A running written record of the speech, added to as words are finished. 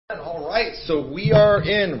All right, so we are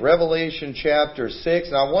in Revelation chapter 6,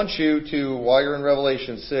 and I want you to, while you're in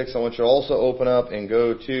Revelation 6, I want you to also open up and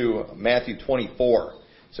go to Matthew 24.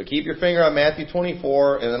 So keep your finger on Matthew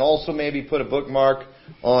 24, and then also maybe put a bookmark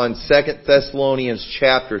on 2 Thessalonians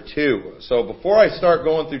chapter 2. So before I start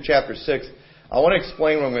going through chapter 6, I want to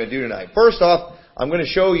explain what I'm going to do tonight. First off, I'm going to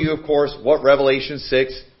show you, of course, what Revelation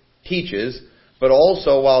 6 teaches, but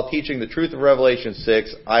also while teaching the truth of Revelation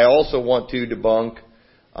 6, I also want to debunk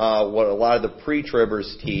what a lot of the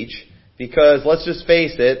pre-tribbers teach, because let's just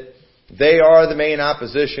face it, they are the main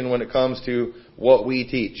opposition when it comes to what we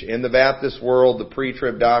teach. In the Baptist world, the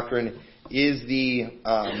pre-trib doctrine is the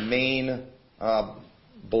main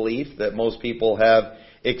belief that most people have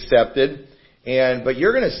accepted. But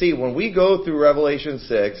you're going to see when we go through Revelation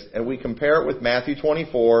 6 and we compare it with Matthew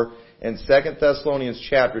 24 and 2 Thessalonians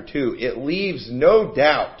chapter 2, it leaves no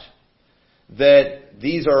doubt that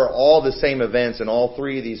these are all the same events in all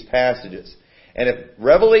three of these passages. And if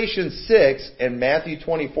Revelation 6 and Matthew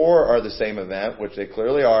 24 are the same event, which they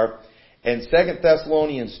clearly are, and 2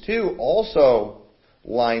 Thessalonians 2 also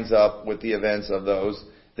lines up with the events of those,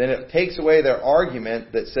 then it takes away their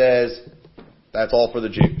argument that says that's all for the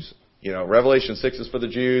Jews. You know, Revelation 6 is for the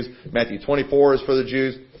Jews, Matthew 24 is for the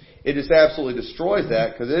Jews. It just absolutely destroys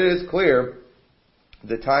that, because it is clear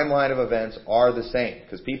the timeline of events are the same.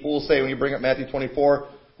 Because people will say when you bring up Matthew 24,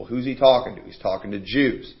 well, who's he talking to? He's talking to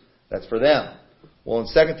Jews. That's for them. Well, in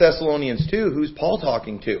 2 Thessalonians 2, who's Paul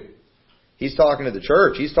talking to? He's talking to the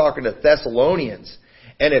church. He's talking to Thessalonians.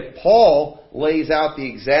 And if Paul lays out the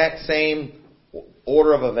exact same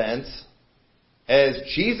order of events as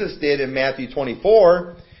Jesus did in Matthew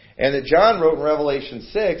 24, and that John wrote in Revelation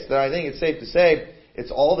 6, then I think it's safe to say it's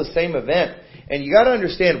all the same event. And you got to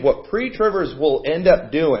understand what pre-tribbers will end up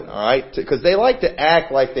doing, all right? Because they like to act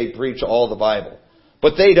like they preach all the Bible,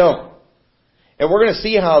 but they don't. And we're going to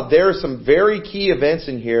see how there are some very key events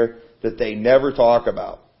in here that they never talk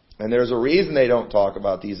about. And there's a reason they don't talk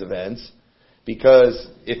about these events, because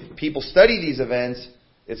if people study these events,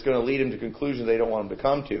 it's going to lead them to conclusions they don't want them to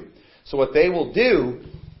come to. So what they will do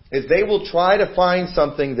is they will try to find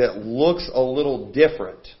something that looks a little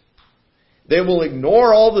different. They will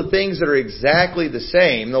ignore all the things that are exactly the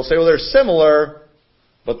same. They'll say, well, they're similar,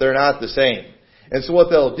 but they're not the same. And so what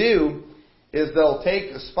they'll do is they'll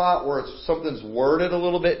take a spot where something's worded a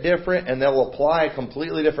little bit different, and they'll apply a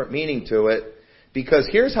completely different meaning to it. Because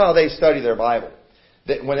here's how they study their Bible.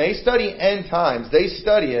 That when they study end times, they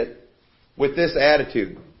study it with this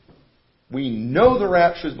attitude. We know the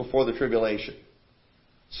rapture is before the tribulation.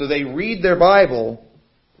 So they read their Bible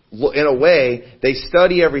in a way, they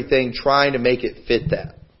study everything trying to make it fit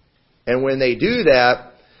that. And when they do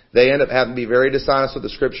that, they end up having to be very dishonest with the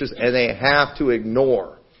Scriptures, and they have to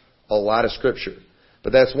ignore a lot of Scripture.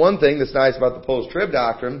 But that's one thing that's nice about the post-trib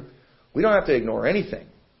doctrine. We don't have to ignore anything.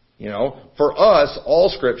 You know, for us, all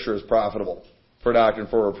Scripture is profitable for doctrine,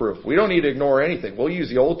 for reproof. We don't need to ignore anything. We'll use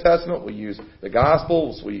the Old Testament, we'll use the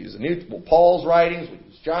Gospels, we'll use Paul's writings, we'll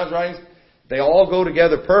use John's writings. They all go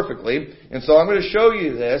together perfectly. And so I'm going to show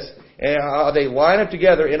you this and how they line up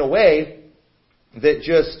together in a way that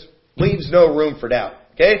just leaves no room for doubt.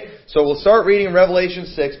 Okay? So we'll start reading Revelation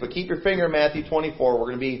 6, but keep your finger in Matthew 24. We're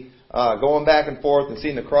going to be going back and forth and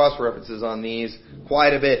seeing the cross references on these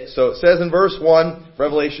quite a bit. So it says in verse 1,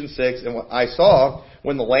 Revelation 6, and I saw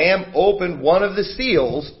when the Lamb opened one of the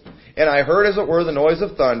seals, and I heard as it were the noise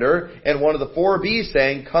of thunder, and one of the four beasts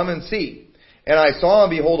saying, Come and see. And I saw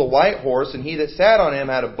and behold a white horse, and he that sat on him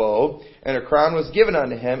had a bow, and a crown was given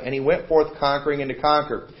unto him, and he went forth conquering and to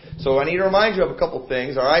conquer. So I need to remind you of a couple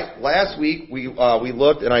things, alright? Last week we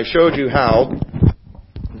looked, and I showed you how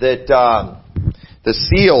that the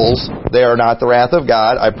seals, they are not the wrath of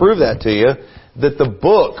God. I proved that to you. That the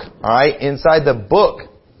book, alright, inside the book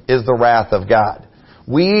is the wrath of God.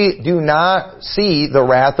 We do not see the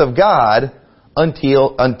wrath of God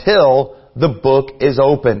until the book is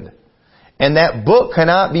opened. And that book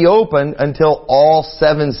cannot be opened until all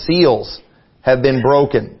 7 seals have been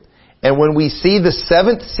broken. And when we see the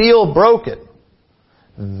 7th seal broken,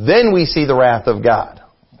 then we see the wrath of God.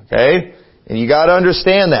 Okay? And you got to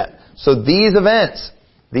understand that. So these events,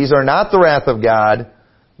 these are not the wrath of God.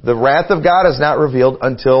 The wrath of God is not revealed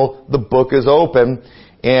until the book is open.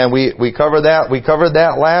 And we covered that. We covered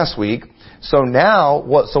that last week. So now,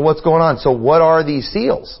 what's going on? So what are these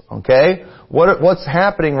seals? Okay? What's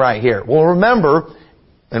happening right here? Well, remember,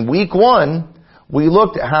 in week 1, we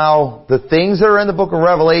looked at how the things that are in the book of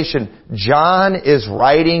Revelation, John is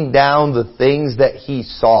writing down the things that he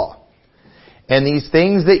saw. And these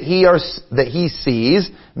things that he sees,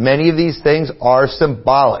 many of these things are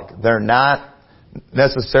symbolic. They're not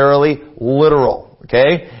necessarily literal.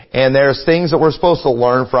 Okay? And there's things that we're supposed to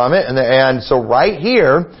learn from it. And so right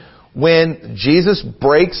here, when Jesus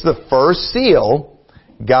breaks the first seal,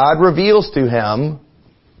 God reveals to him,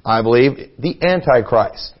 I believe, the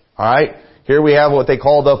Antichrist. Alright? Here we have what they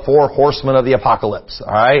call the 4 horsemen of the apocalypse.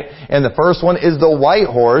 Alright? And the first one is the white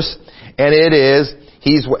horse, and it is,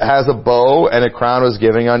 he has a bow and a crown was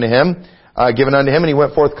given unto him, and he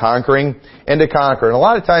went forth conquering and to conquer. And a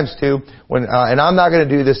lot of times too, and I'm not going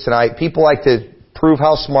to do this tonight, people like to prove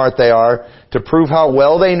how smart they are, to prove how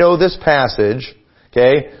well they know this passage.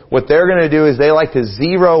 Okay? What they're going to do is they like to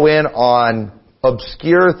zero in on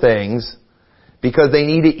obscure things because they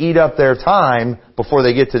need to eat up their time before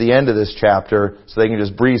they get to the end of this chapter so they can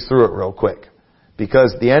just breeze through it real quick.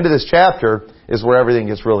 Because the end of this chapter is where everything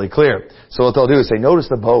gets really clear. So what they'll do is say, notice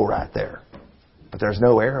the bow right there. But there's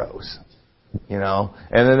no arrows. You know?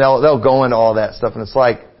 And then they'll go into all that stuff and it's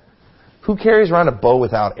like, who carries around a bow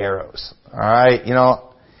without arrows? Alright? You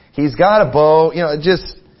know, he's got a bow, you know,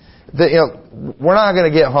 we're not going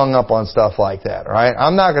to get hung up on stuff like that, alright?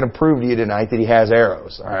 I'm not going to prove to you tonight that he has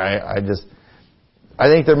arrows, alright? I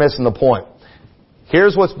think they're missing the point.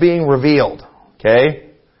 Here's what's being revealed,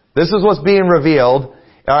 okay? This is what's being revealed,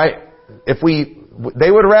 alright?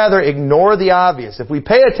 They would rather ignore the obvious. If we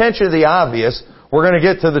pay attention to the obvious, we're going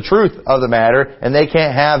to get to the truth of the matter, and they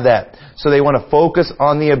can't have that. So they want to focus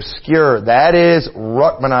on the obscure. That is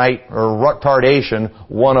Ruckmanite, or Rucktardation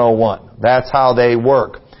 101. That's how they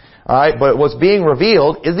work. Alright, but what's being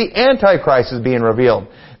revealed is the Antichrist is being revealed.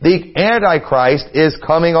 The Antichrist is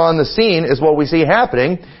coming on the scene, is what we see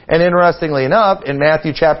happening. And interestingly enough, in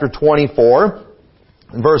Matthew chapter 24,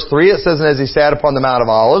 in verse 3, it says, and as he sat upon the Mount of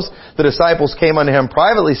Olives, the disciples came unto him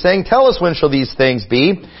privately, saying, tell us when shall these things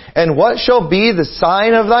be, and what shall be the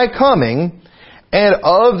sign of thy coming, and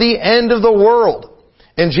of the end of the world?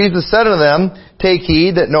 And Jesus said unto them, take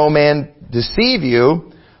heed that no man deceive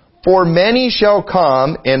you, for many shall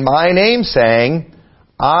come in my name, saying,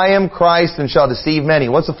 I am Christ, and shall deceive many.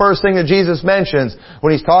 What's the first thing that Jesus mentions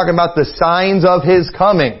when he's talking about the signs of his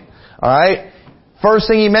coming? Alright? First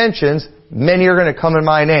thing he mentions, many are going to come in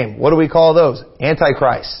my name. What do we call those?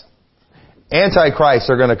 Antichrists.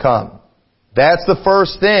 Antichrists are going to come. That's the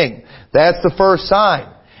first thing. That's the first sign.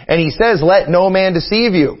 And he says, let no man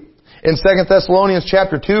deceive you. In 2 Thessalonians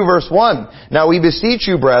chapter 2 verse 1, now we beseech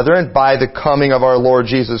you, brethren, by the coming of our Lord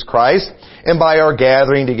Jesus Christ, and by our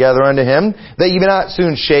gathering together unto him, that ye be not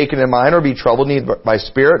soon shaken in mind, or be troubled neither by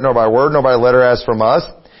spirit, nor by word, nor by letter as from us,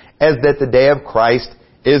 as that the day of Christ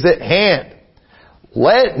is at hand.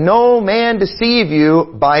 Let no man deceive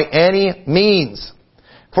you by any means.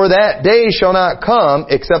 For that day shall not come,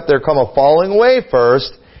 except there come a falling away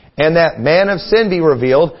first, and that man of sin be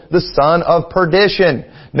revealed, the son of perdition.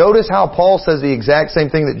 Notice how Paul says the exact same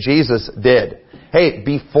thing that Jesus did. Hey,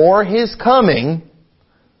 before his coming,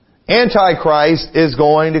 Antichrist is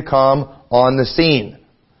going to come on the scene.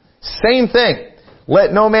 Same thing.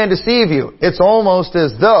 Let no man deceive you. It's almost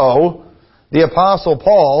as though the Apostle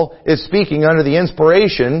Paul is speaking under the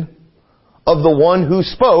inspiration of the one who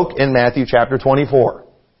spoke in Matthew chapter 24.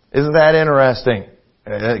 Isn't that interesting?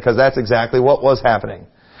 Because that's exactly what was happening.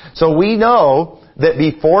 So we know that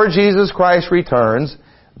before Jesus Christ returns,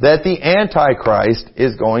 that the Antichrist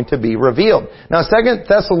is going to be revealed. Now 2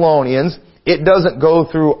 Thessalonians, it doesn't go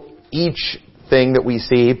through each thing that we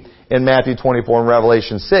see in Matthew 24 and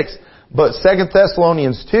Revelation 6, but 2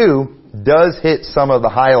 Thessalonians 2 does hit some of the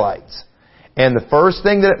highlights. And the first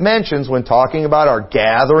thing that it mentions when talking about our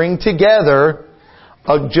gathering together,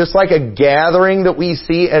 just like a gathering that we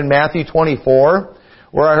see in Matthew 24,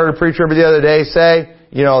 where I heard a preacher the other day say,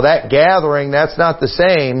 you know, that gathering, that's not the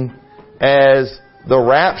same as the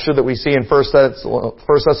rapture that we see in 1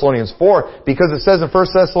 Thessalonians 4, because it says in 1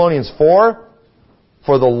 Thessalonians 4,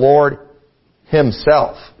 for the Lord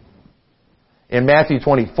Himself. In Matthew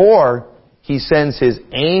 24, He sends His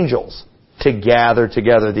angels to gather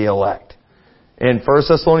together the elect. In 1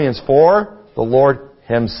 Thessalonians 4, the Lord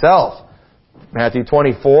Himself. Matthew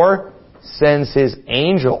 24 sends His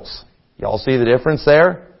angels. Y'all see the difference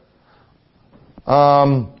there?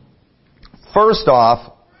 First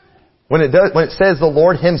off, when it says the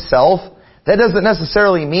Lord Himself, that doesn't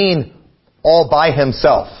necessarily mean all by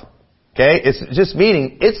Himself. Okay? It's just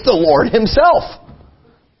meaning it's the Lord Himself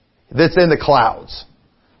that's in the clouds.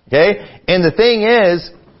 Okay? And the thing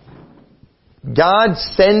is, God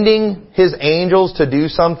sending His angels to do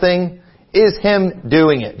something is Him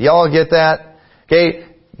doing it. Y'all get that? Okay?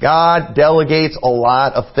 God delegates a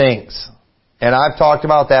lot of things. And I've talked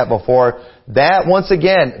about that before. That, once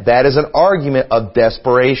again, that is an argument of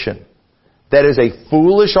desperation. That is a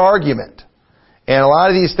foolish argument. And a lot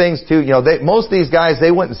of these things too, most of these guys,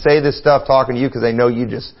 they wouldn't say this stuff talking to you because they know you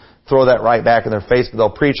just throw that right back in their face, but they'll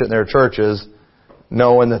preach it in their churches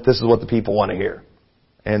knowing that this is what the people want to hear.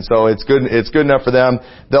 And so it's good enough for them,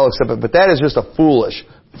 they'll accept it. But that is just a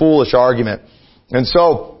foolish argument. And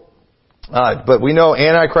so, but we know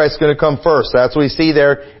Antichrist is going to come first. That's what we see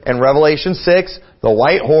there in Revelation 6, the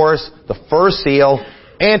white horse, the first seal,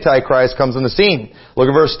 Antichrist comes on the scene. Look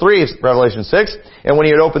at verse 3, Revelation 6. And when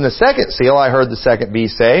he had opened the second seal, I heard the second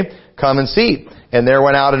beast say, "Come and see." And there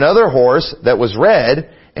went out another horse that was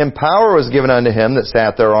red, and power was given unto him that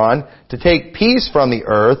sat thereon to take peace from the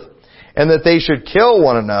earth, and that they should kill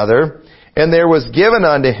one another. And there was given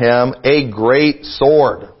unto him a great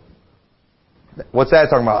sword. What's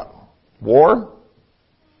that talking about? War?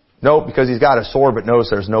 No, because he's got a sword, but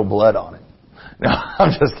notice there's no blood on it. No, I'm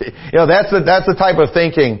just kidding. That's the type of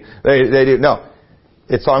thinking they do. No.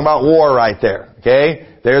 It's talking about war right there. Okay?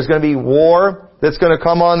 There's going to be war that's going to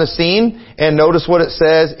come on the scene. And notice what it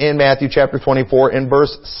says in Matthew chapter 24 in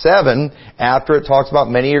verse 7. After it talks about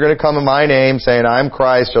many are going to come in my name, saying, "I am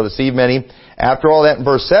Christ," shall deceive many. After all that in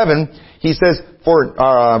verse 7, he says,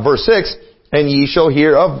 verse 6, "And ye shall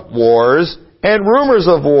hear of wars and rumors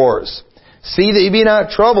of wars. See that ye be not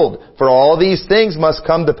troubled, for all these things must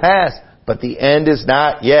come to pass. But the end is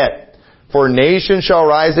not yet. For nation shall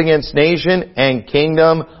rise against nation, and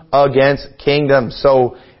kingdom against kingdom."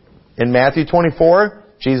 So, in Matthew 24,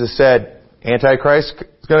 Jesus said, Antichrist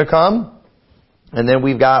is going to come, and then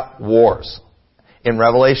we've got wars. In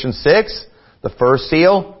Revelation 6, the first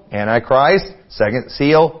seal, Antichrist. Second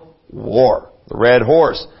seal, war. The red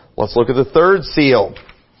horse. Let's look at the third seal.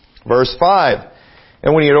 Verse 5.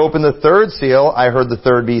 And when he had opened the third seal, I heard the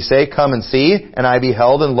third beast say, "Come and see." And I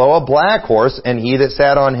beheld, and lo, a black horse, and he that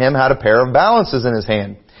sat on him had a pair of balances in his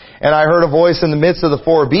hand. And I heard a voice in the midst of the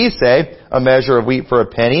four beasts say, "A measure of wheat for a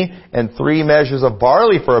penny, and 3 measures of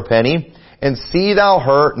barley for a penny. And see thou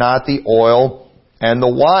hurt not the oil and the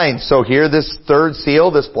wine." So here this third seal,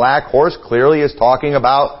 this black horse, clearly is talking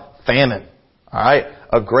about famine. Alright?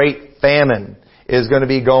 A great famine is going to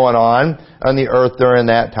be going on the earth during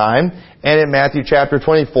that time. And in Matthew chapter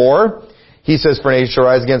 24, he says, "For nation shall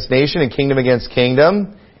rise against nation, and kingdom against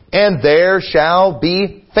kingdom, and there shall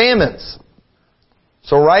be famines."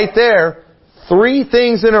 So right there, 3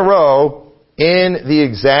 things in a row in the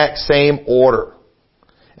exact same order.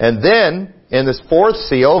 And then, in this fourth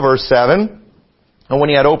seal, verse 7, "And when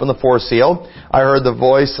he had opened the fourth seal, I heard the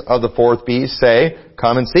voice of the fourth beast say,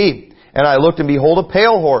 'Come and see.' And I looked, and behold, a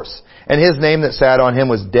pale horse, and his name that sat on him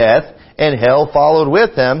was Death, and hell followed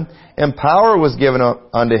with him, and power was given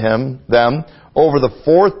unto them over the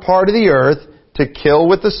fourth part of the earth to kill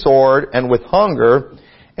with the sword, and with hunger,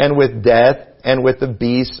 and with death, and with the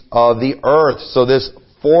beasts of the earth." So this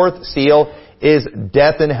fourth seal is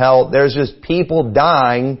death and hell. There's just people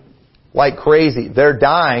dying like crazy. They're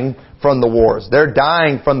dying from the wars. They're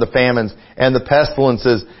dying from the famines and the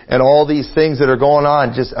pestilences and all these things that are going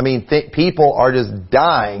on. People are just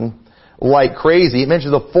dying like crazy. It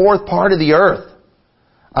mentions the fourth part of the earth.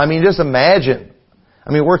 Just imagine.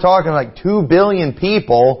 We're talking like 2 billion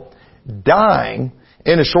people dying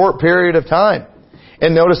in a short period of time.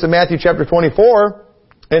 And notice in Matthew chapter 24,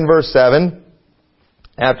 in verse 7,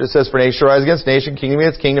 after it says, "For nation shall rise against nation, kingdom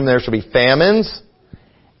against kingdom, there shall be famines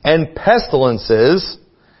and pestilences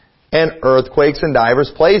and earthquakes in divers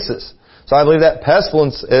places." So I believe that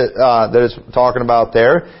pestilence that it's talking about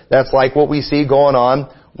there, that's like what we see going on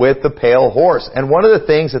with the pale horse. And one of the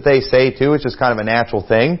things that they say too, which is kind of a natural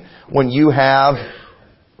thing, when you have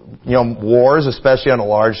wars, especially on a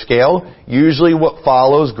large scale, usually what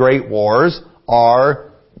follows great wars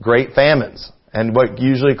are great famines. And what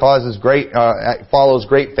usually follows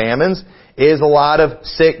great famines is a lot of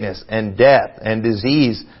sickness and death and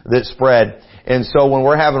disease that spread. And so when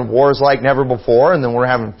we're having wars like never before, and then we're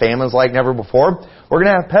having famines like never before, we're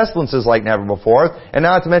going to have pestilences like never before. And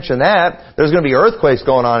not to mention that, there's going to be earthquakes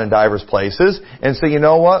going on in diverse places. And so you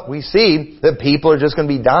know what? We see that people are just going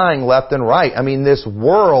to be dying left and right. This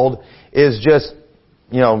world is just,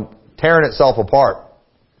 tearing itself apart.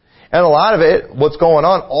 And a lot of it, what's going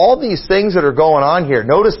on, all these things that are going on here,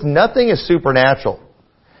 notice nothing is supernatural.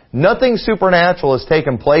 Nothing supernatural has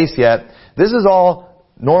taken place yet. This is all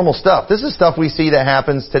normal stuff. This is stuff we see that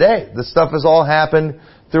happens today. This stuff has all happened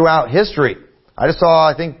throughout history. I just saw,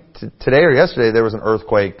 I think today or yesterday, there was an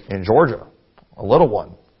earthquake in Georgia. A little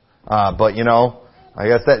one. But I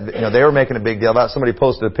guess that, they were making a big deal about it. Somebody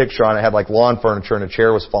posted a picture on it. It had like lawn furniture and a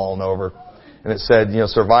chair was falling over. And it said,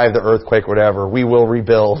 survive the earthquake, whatever. We will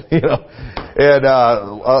rebuild, And,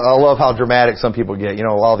 I love how dramatic some people get.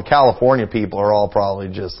 All the California people are all probably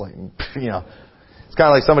just like, It's kind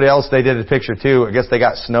of like somebody else, they did a picture too. I guess they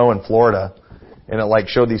got snow in Florida. And it like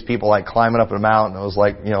showed these people like climbing up a mountain. It was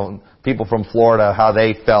like, people from Florida, how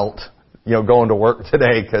they felt, going to work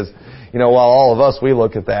today. Cause, while all of us, we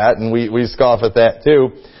look at that and we scoff at that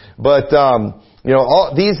too. But,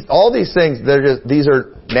 all these things, these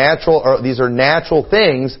are natural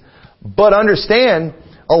things. But understand,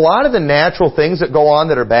 a lot of the natural things that go on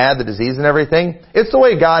that are bad, the disease and everything, it's the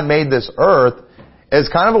way God made this earth as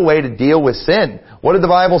kind of a way to deal with sin. What did the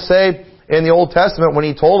Bible say in the Old Testament when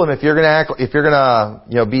He told them, if you're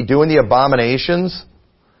gonna be doing the abominations,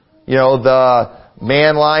 the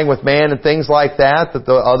man lying with man and things like that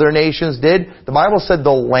the other nations did, the Bible said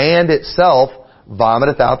the land itself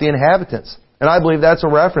vomiteth out the inhabitants. And I believe that's a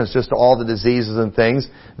reference just to all the diseases and things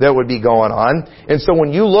that would be going on. And so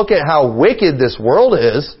when you look at how wicked this world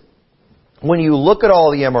is, when you look at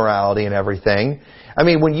all the immorality and everything,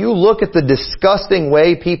 when you look at the disgusting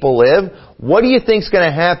way people live, what do you think is going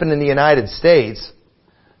to happen in the United States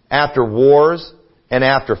after wars and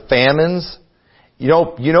after famines?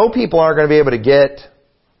 People aren't going to be able to get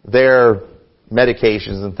their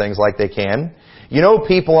medications and things like they can.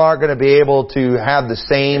 People aren't going to be able to have the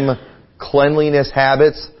same cleanliness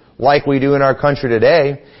habits like we do in our country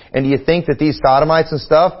today. And do you think that these sodomites and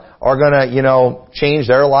stuff are going to, change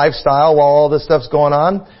their lifestyle while all this stuff's going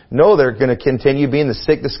on? No, they're going to continue being the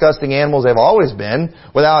sick, disgusting animals they've always been,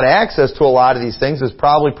 without access to a lot of these things. Is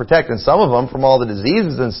probably protecting some of them from all the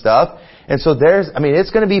diseases and stuff. And so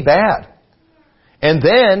it's going to be bad. And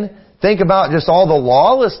then think about just all the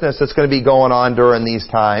lawlessness that's going to be going on during these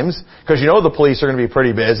times, because the police are going to be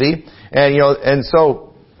pretty busy. And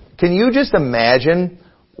so can you just imagine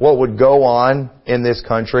what would go on in this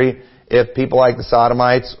country if people like the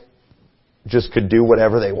sodomites just could do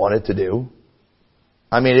whatever they wanted to do?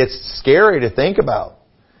 It's scary to think about.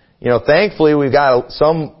 Thankfully we've got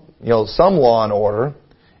some law and order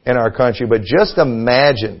in our country, but just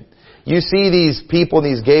imagine. You see these people in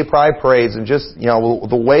these gay pride parades and just,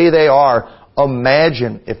 the way they are.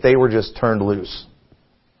 Imagine if they were just turned loose.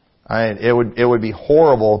 It would be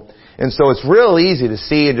horrible. And so it's real easy to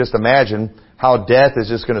see and just imagine how death is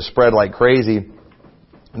just going to spread like crazy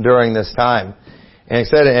during this time. And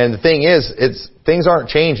the thing is, things aren't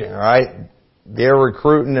changing, all right? They're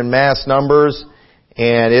recruiting in mass numbers,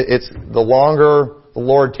 and it's the longer the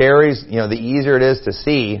Lord tarries, the easier it is to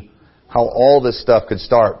see how all this stuff could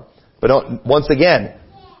start. But once again,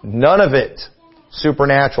 none of it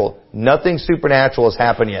supernatural. Nothing supernatural has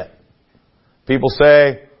happened yet. People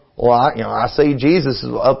say, well, I see Jesus is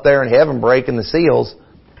up there in heaven breaking the seals.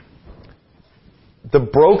 The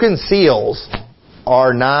broken seals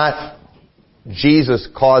are not Jesus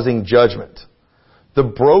causing judgment. The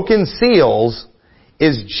broken seals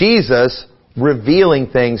is Jesus revealing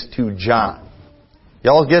things to John.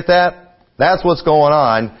 Y'all get that? That's what's going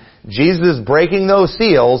on. Jesus is breaking those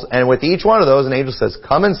seals, and with each one of those, an angel says,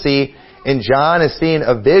 come and see. And John is seeing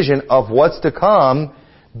a vision of what's to come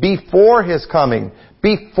before His coming,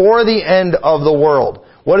 before the end of the world.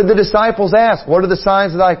 What did the disciples ask? What are the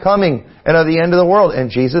signs of Thy coming and of the end of the world?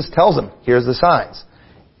 And Jesus tells them, here's the signs.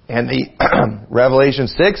 And the Revelation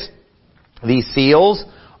 6, these seals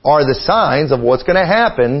are the signs of what's going to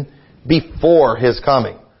happen before His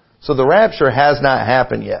coming. So the rapture has not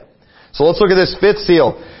happened yet. So let's look at this fifth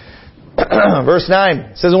seal. Verse 9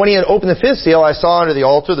 it says, when He had opened the fifth seal, I saw under the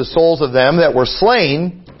altar the souls of them that were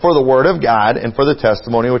slain for the word of God and for the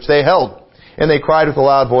testimony which they held. And they cried with a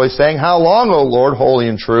loud voice, saying, how long, O Lord, holy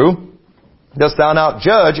and true, dost Thou not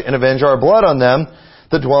judge and avenge our blood on them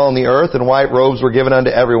that dwell on the earth? And white robes were given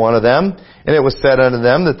unto every one of them. And it was said unto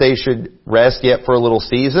them that they should rest yet for a little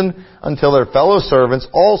season, until their fellow servants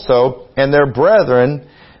also and their brethren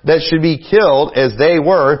that should be killed as they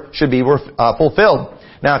were should be fulfilled.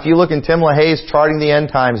 Now, if you look in Tim LaHaye's Charting the End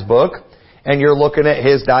Times book, and you're looking at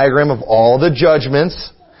his diagram of all the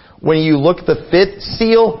judgments, when you look at the fifth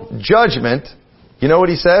seal judgment, you know what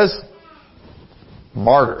he says?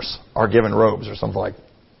 Martyrs are given robes or something like that.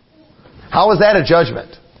 How is that a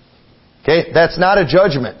judgment? Okay, that's not a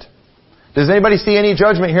judgment. Does anybody see any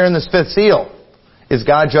judgment here in this fifth seal? Is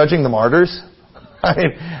God judging the martyrs?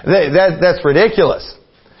 That's ridiculous.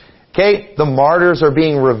 Okay, the martyrs are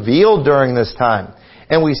being revealed during this time.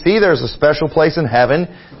 And we see there's a special place in heaven.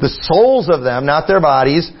 The souls of them, not their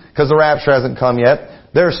bodies, because the rapture hasn't come yet.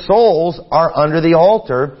 Their souls are under the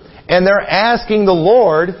altar, and they're asking the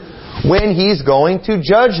Lord when He's going to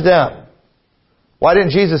judge them. Why didn't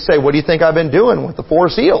Jesus say, what do you think I've been doing with the four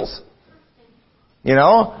seals?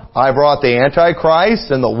 I brought the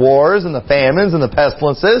Antichrist and the wars and the famines and the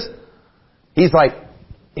pestilences. He's like,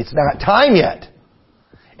 it's not time yet.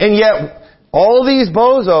 And yet, all these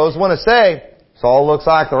bozos want to say, This all looks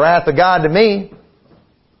like the wrath of God to me.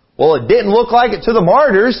 Well, it didn't look like it to the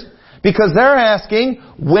martyrs, because they're asking,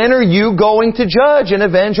 when are you going to judge and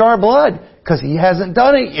avenge our blood? Because He hasn't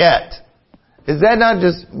done it yet. Does that not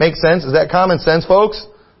just make sense? Is that common sense, folks?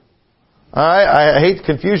 I hate to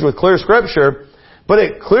confuse you with clear Scripture, but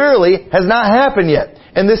it clearly has not happened yet.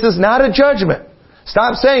 And this is not a judgment.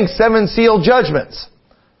 Stop saying 7 seal judgments.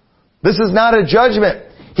 This is not a judgment.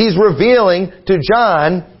 He's revealing to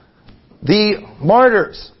John the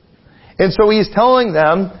martyrs. And so He's telling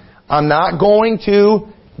them, I'm not going to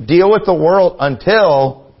deal with the world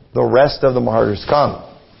until the rest of the martyrs come.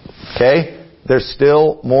 Okay? There's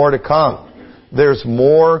still more to come. There's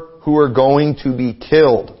more who are going to be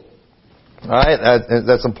killed. Alright?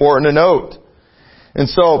 That's important to note. And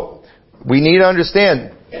so, we need to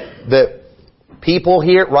understand that people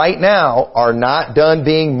here right now are not done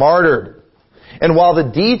being martyred. And while the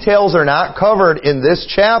details are not covered in this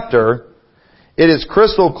chapter, it is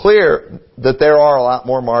crystal clear that there are a lot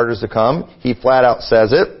more martyrs to come. He flat out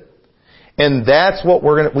says it. And that's what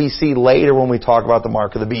we see later when we talk about the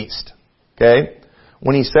mark of the beast. Okay?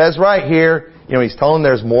 When He says right here, He's telling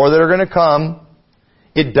there's more that are going to come.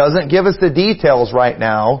 It doesn't give us the details right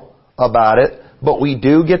now about it, but we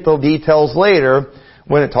do get the details later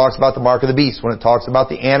when it talks about the mark of the beast, when it talks about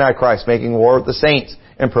the Antichrist making war with the saints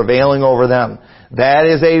and prevailing over them. That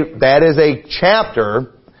is a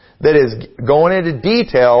chapter that is going into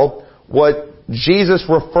detail what Jesus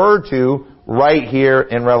referred to right here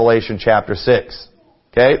in Revelation chapter 6.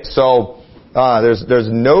 Okay? So, there's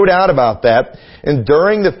no doubt about that. And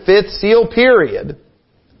during the 5th seal period,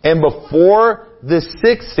 and before the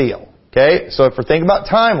 6th seal, okay? So if we're thinking about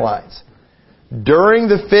timelines, during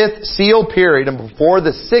the 5th seal period and before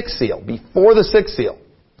the 6th seal,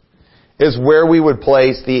 is where we would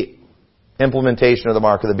place the implementation of the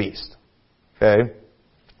mark of the beast. Okay?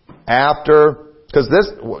 Because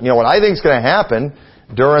this, what I think is going to happen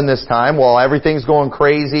during this time, while everything's going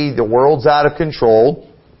crazy, the world's out of control,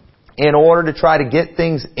 in order to try to get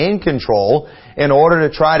things in control, in order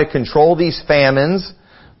to try to control these famines,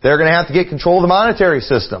 they're going to have to get control of the monetary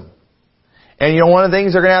system. And one of the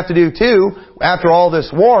things they're going to have to do too, after all this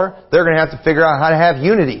war, they're going to have to figure out how to have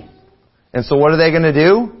unity. And so what are they going to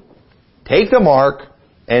do? Take the mark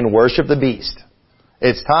and worship the beast.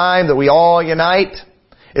 It's time that we all unite.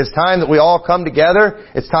 It's time that we all come together.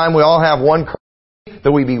 It's time we all have one currency,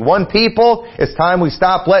 that we be one people. It's time we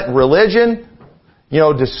stop letting religion,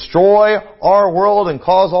 destroy our world and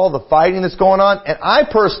cause all the fighting that's going on. And I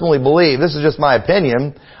personally believe, this is just my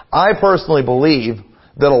opinion, I personally believe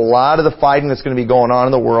that a lot of the fighting that's going to be going on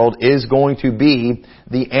in the world is going to be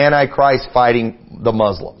the Antichrist fighting the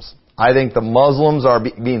Muslims. I think the Muslims are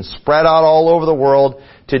being spread out all over the world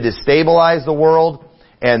to destabilize the world,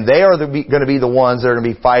 and they are going to be the ones that are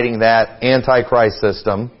going to be fighting that Antichrist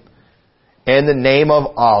system in the name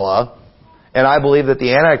of Allah. And I believe that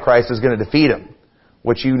the Antichrist is going to defeat him,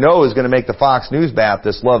 which is going to make the Fox News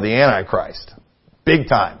Baptists love the Antichrist. Big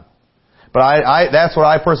time. But that's what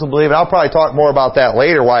I personally believe, and I'll probably talk more about that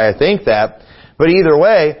later, why I think that. But either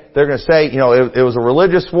way, they're going to say, it was a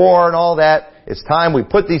religious war and all that. It's time we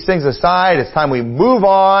put these things aside. It's time we move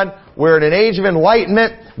on. We're in an age of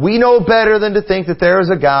enlightenment. We know better than to think that there is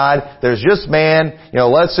a God. There's just man.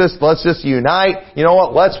 Let's just unite. You know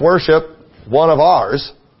what? Let's worship one of us,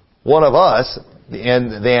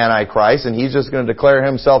 and the Antichrist, and he's just going to declare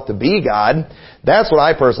himself to be God. That's what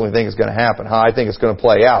I personally think is going to happen, how I think it's going to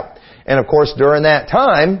play out. And of course, during that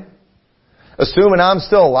time, assuming I'm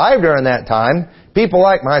still alive during that time, people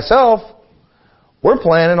like myself, we're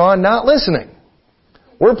planning on not listening.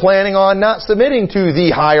 We're planning on not submitting to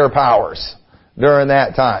the higher powers during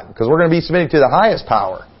that time, because we're going to be submitting to the highest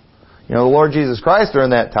power. The Lord Jesus Christ during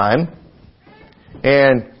that time,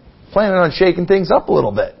 and planning on shaking things up a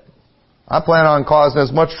little bit. I plan on causing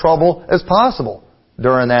as much trouble as possible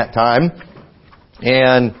during that time.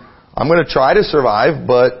 And I'm going to try to survive,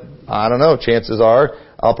 but I don't know. Chances are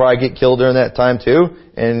I'll probably get killed during that time too.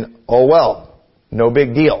 And oh well, no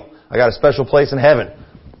big deal. I got a special place in heaven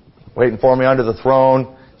waiting for me under the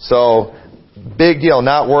throne. So, big deal.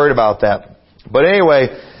 Not worried about that. But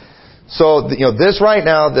anyway, so, this right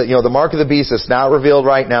now, the mark of the beast is not revealed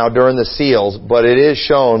right now during the seals, but it is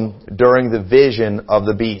shown during the vision of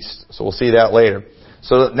the beast. So we'll see that later.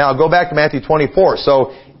 So now go back to Matthew 24.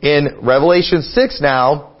 So in Revelation 6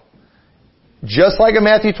 now, just like in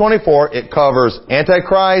Matthew 24, it covers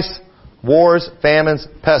Antichrist, wars, famines,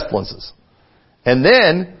 pestilences. And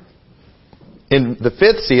then, in the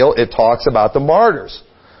 5th seal, it talks about the martyrs.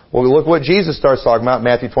 Well, look what Jesus starts talking about in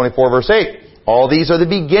Matthew 24, verse 8. All these are the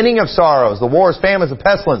beginning of sorrows, the wars, famines, and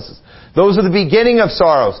pestilences. Those are the beginning of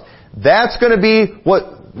sorrows. That's going to be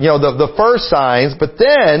what, the first signs. But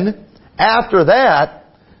then, after that,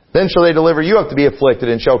 then shall they deliver you up to be afflicted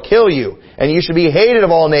and shall kill you. And you shall be hated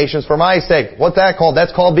of all nations for my sake. What's that called?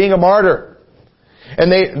 That's called being a martyr. And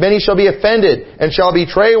many shall be offended and shall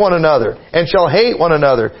betray one another and shall hate one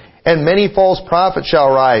another. And many false prophets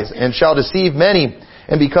shall rise and shall deceive many.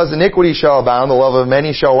 And because iniquity shall abound, the love of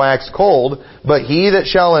many shall wax cold. But he that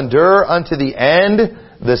shall endure unto the end,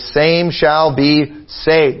 the same shall be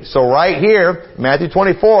saved. So right here, Matthew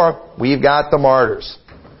 24, we've got the martyrs.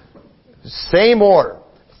 Same order.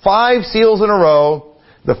 5 seals in a row.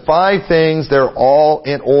 The 5 things, they're all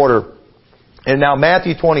in order. And now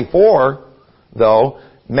Matthew 24, though,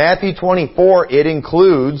 Matthew 24, it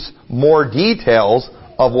includes more details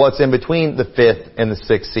of what's in between the 5th and the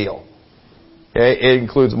 6th seal. Okay? It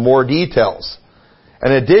includes more details.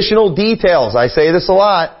 And additional details, I say this a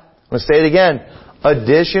lot, I'm going to say it again.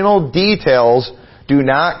 Additional details do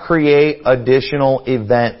not create additional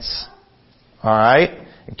events. Alright?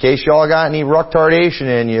 In case y'all got any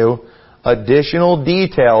retardation in you, additional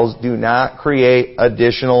details do not create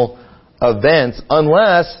additional events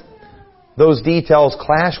unless those details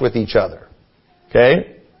clash with each other.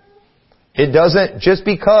 Okay? It doesn't, just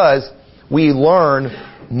because we learn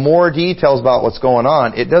more details about what's going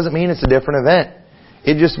on, it doesn't mean it's a different event.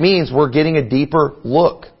 It just means we're getting a deeper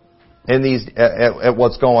look in these at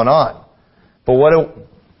what's going on. But what do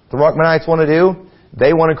the Ruckmanites want to do?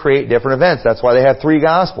 They want to create different events. That's why they have 3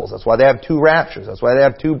 Gospels. That's why they have 2 raptures. That's why they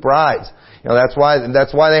have 2 brides. That's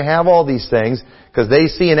why they have all these things, because they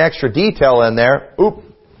see an extra detail in there.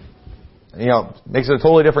 Makes it a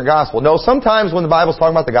totally different gospel. No, sometimes when the Bible's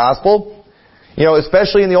talking about the gospel,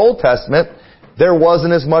 especially in the Old Testament, there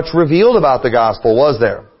wasn't as much revealed about the gospel, was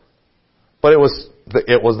there? But it was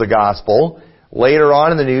the gospel. Later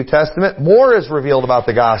on in the New Testament, more is revealed about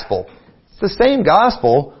the gospel. It's the same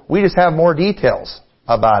gospel, we just have more details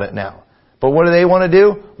about it now. But what do they want to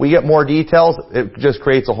do? We get more details, it just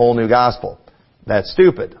creates a whole new gospel. That's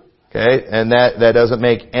stupid. Okay? And that doesn't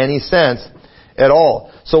make any sense at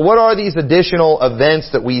all. So what are these additional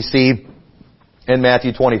events that we see in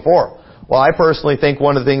Matthew 24? Well, I personally think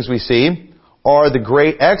one of the things we see are the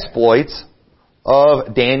great exploits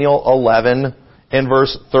of Daniel 11 and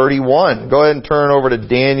verse 31. Go ahead and turn over to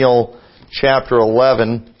Daniel chapter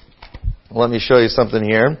 11. Let me show you something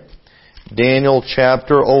here. Daniel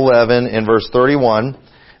chapter 11 and verse 31.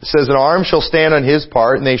 It says, "An arm shall stand on his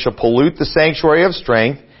part, and they shall pollute the sanctuary of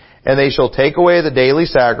strength, and they shall take away the daily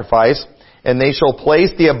sacrifice, and they shall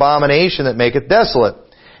place the abomination that maketh desolate.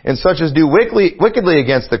 And such as do wickedly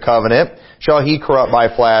against the covenant shall he corrupt by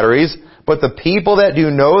flatteries. But the people that do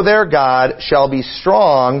know their God shall be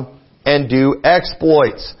strong and do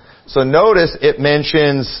exploits." So notice it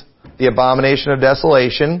mentions the abomination of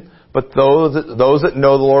desolation, but those that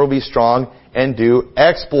know the Lord will be strong and do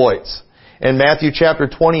exploits. In Matthew chapter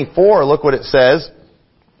 24, look what it says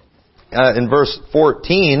in verse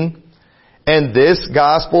 14. "And this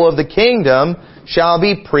gospel of the kingdom shall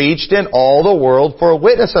be preached in all the world for a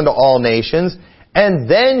witness unto all nations, and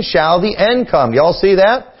then shall the end come." Y'all see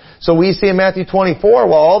that? So we see in Matthew 24,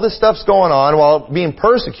 while all this stuff's going on, while being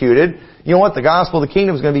persecuted, you know what? The gospel of the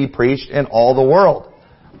kingdom is going to be preached in all the world.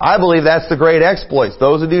 I believe that's the great exploits.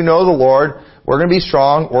 Those who do know the Lord, we're going to be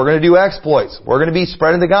strong, we're going to do exploits. We're going to be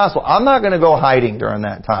spreading the gospel. I'm not going to go hiding during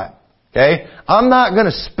that time. Okay? I'm not going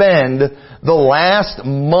to spend the last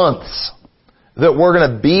months that we're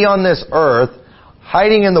going to be on this earth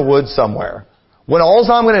hiding in the woods somewhere, when all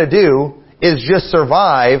I'm going to do is just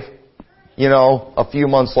survive, a few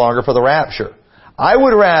months longer for the rapture. I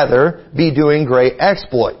would rather be doing great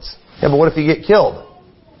exploits. Yeah, but what if you get killed?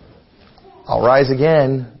 I'll rise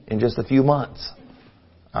again in just a few months.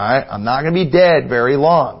 Alright? I'm not going to be dead very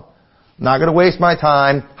long. I'm not going to waste my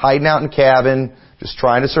time hiding out in a cabin, just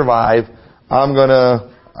trying to survive. I'm going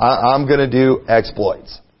to do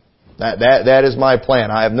exploits. That is my plan.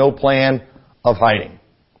 I have no plan of hiding.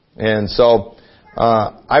 And so,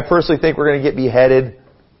 I personally think we're going to get beheaded.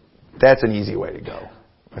 That's an easy way to go,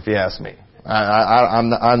 if you ask me. I'm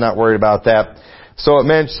not worried about that. So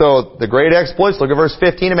the great exploits, look at verse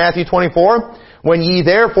 15 of Matthew 24. "When ye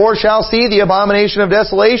therefore shall see the abomination of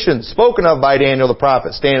desolation, spoken of by Daniel the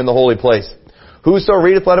prophet, stand in the holy place. Whoso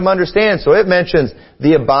readeth, let him understand." So it mentions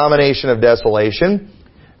the abomination of desolation.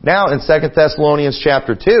 Now in 2 Thessalonians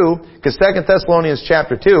chapter 2, because 2 Thessalonians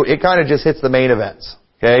chapter 2, it kind of just hits the main events.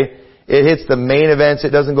 Okay? It hits the main events. It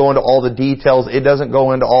doesn't go into all the details. It doesn't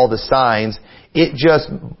go into all the signs. It just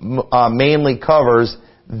mainly covers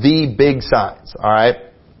the big signs. Alright?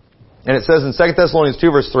 And it says in 2 Thessalonians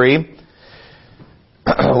 2 verse 3,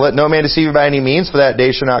 Let no man deceive you by any means, for that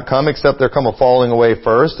day shall not come, except there come a falling away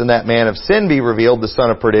first, and that man of sin be revealed, the son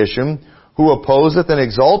of perdition, who opposeth and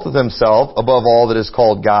exalteth himself above all that is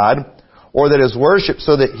called God, or that is worshipped,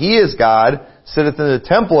 so that he is God, sitteth in the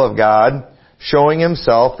temple of God, showing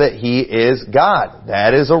himself that he is God.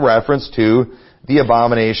 That is a reference to the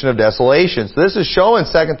abomination of desolation. So this is showing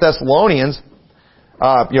 2 Thessalonians,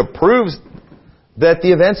 proves that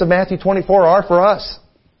the events of Matthew 24 are for us.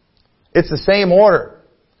 It's the same order.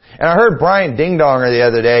 And I heard Brian Dingdonger the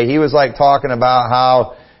other day. He was like talking about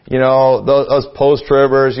how, those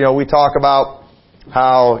post-tribbers, we talk about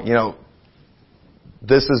how,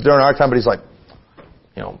 this is during our time, but he's like,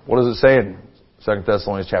 what does it say in 2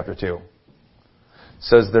 Thessalonians chapter 2? It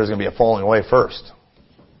says there's going to be a falling away first.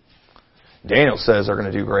 Daniel says they're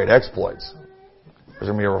going to do great exploits. There's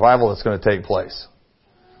going to be a revival that's going to take place.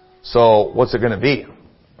 So what's it going to be?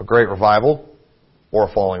 A great revival or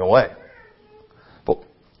a falling away? But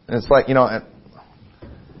it's like,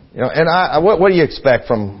 what do you expect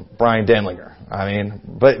from Brian Denlinger?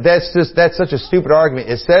 But that's such a stupid argument.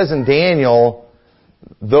 It says in Daniel,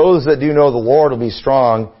 those that do know the Lord will be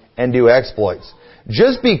strong and do exploits.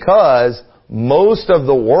 Just because most of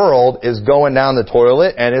the world is going down the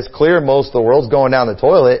toilet, and it's clear most of the world's going down the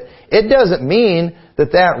toilet, it doesn't mean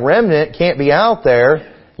that remnant can't be out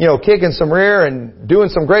there, kicking some rear and doing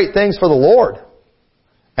some great things for the Lord.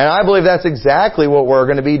 And I believe that's exactly what we're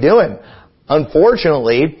going to be doing.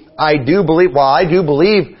 Unfortunately, I do believe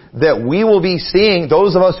that we will be seeing,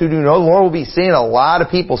 those of us who do know the Lord will be seeing a lot of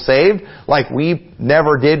people saved like we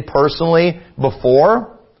never did personally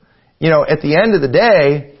before. At the end of the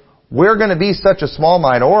day, we're going to be such a small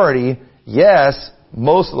minority. Yes,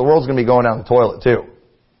 most of the world's going to be going down the toilet too.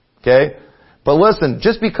 Okay? But listen,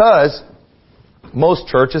 just because most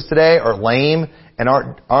churches today are lame and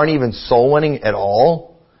aren't even soul winning at all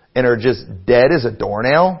and are just dead as a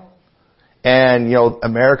doornail, and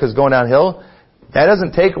America's going downhill, that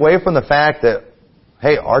doesn't take away from the fact that,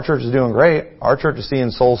 hey, our church is doing great. Our church is seeing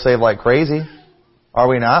souls saved like crazy. Are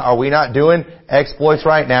we not? Are we not doing exploits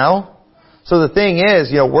right now? So the thing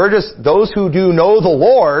is, we're just, those who do know the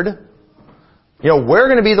Lord, we're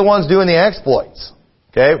going to be the ones doing the exploits.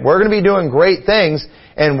 Okay? We're going to be doing great things.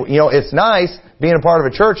 And, it's nice being a part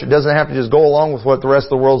of a church. It doesn't have to just go along with what the rest of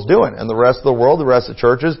the world's doing. And the rest of the world, the rest of the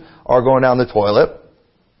churches are going down the toilet.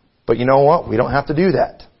 But you know what? We don't have to do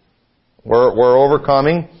that. We're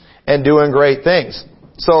overcoming and doing great things.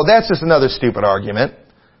 So that's just another stupid argument.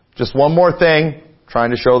 Just one more thing,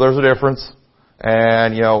 trying to show there's a difference.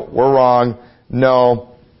 And, we're wrong.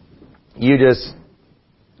 No, you just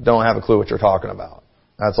don't have a clue what you're talking about.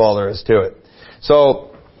 That's all there is to it.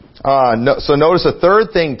 So notice a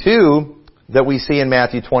third thing too that we see in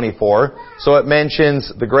Matthew 24. So it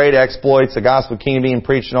mentions the great exploits, the gospel of the kingdom being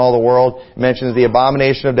preached in all the world. It mentions the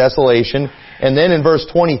abomination of desolation. And then in verse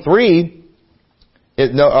 23,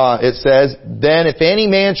 it says, Then if any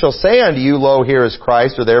man shall say unto you, Lo, here is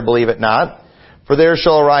Christ, or there believe it not. For there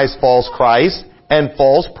shall arise false Christs and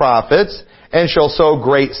false prophets, and shall show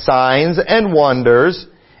great signs and wonders,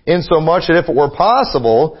 insomuch that if it were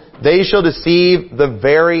possible, they shall deceive the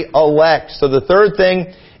very elect. So the third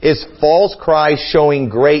thing is false Christ showing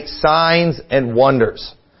great signs and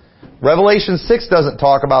wonders. Revelation 6 doesn't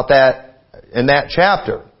talk about that in that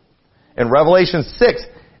chapter. In Revelation 6,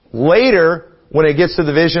 later, when it gets to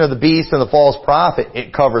the vision of the beast and the false prophet,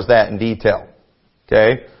 it covers that in detail.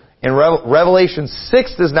 Okay? And Revelation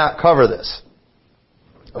 6 does not cover this.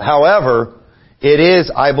 However, it is,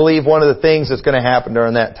 I believe, one of the things that's going to happen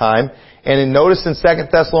during that time. And notice in 2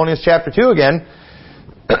 Thessalonians chapter 2 again,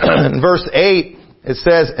 in verse 8, it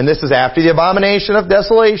says, and this is after the abomination of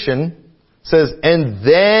desolation, it says, And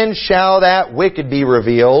then shall that wicked be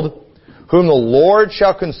revealed, whom the Lord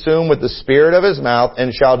shall consume with the spirit of his mouth,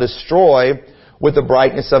 and shall destroy with the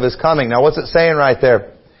brightness of his coming. Now what's it saying right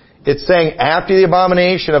there? It's saying after the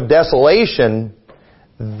abomination of desolation,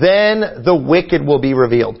 then the wicked will be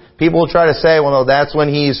revealed. People will try to say, well, no, that's when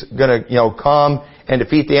he's going to, come and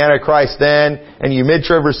defeat the Antichrist then. And you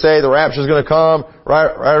mid-tribbers say the rapture is going to come right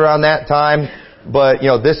around that time. But,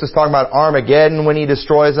 this is talking about Armageddon when he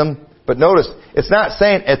destroys them. But notice, it's not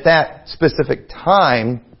saying at that specific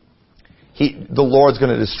time, the Lord's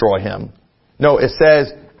going to destroy him. No, it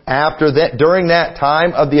says after that, during that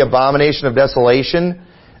time of the abomination of desolation,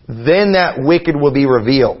 then that wicked will be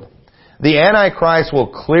revealed. The Antichrist will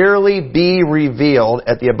clearly be revealed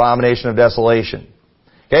at the abomination of desolation.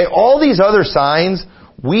 Okay, all these other signs,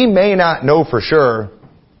 we may not know for sure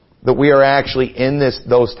that we are actually in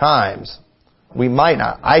those times. We might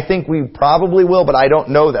not. I think we probably will, but I don't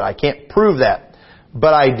know that. I can't prove that.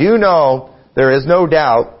 But I do know there is no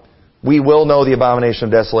doubt we will know the abomination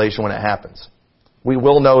of desolation when it happens. We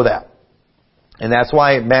will know that. And that's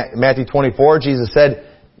why in Matthew 24, Jesus said,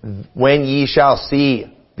 when ye shall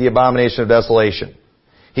see the abomination of desolation.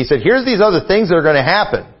 He said, here's these other things that are going to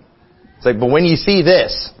happen. It's like, but when you see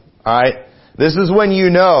this, alright, this is when you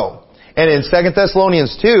know. And in 2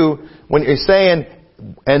 Thessalonians 2, when you're saying,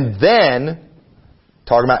 and then,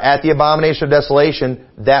 talking about at the abomination of desolation,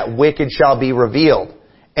 that wicked shall be revealed.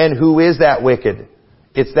 And who is that wicked?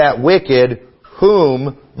 It's that wicked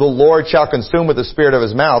whom the Lord shall consume with the spirit of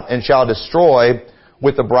His mouth and shall destroy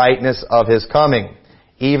with the brightness of His coming.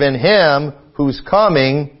 Even him whose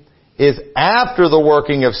coming is after the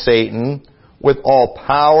working of Satan with all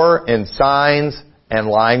power and signs and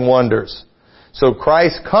lying wonders. So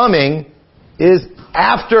Christ's coming is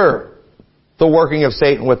after the working of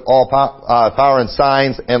Satan with all power and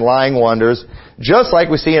signs and lying wonders. Just like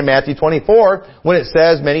we see in Matthew 24 when it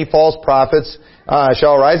says many false prophets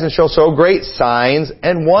shall arise and shall show great signs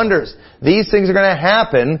and wonders. These things are going to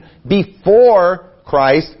happen before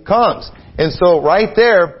Christ comes. And so right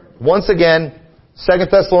there, once again, 2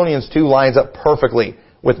 Thessalonians 2 lines up perfectly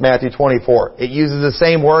with Matthew 24. It uses the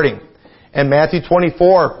same wording. And Matthew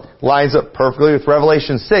 24 lines up perfectly with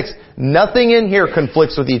Revelation 6. Nothing in here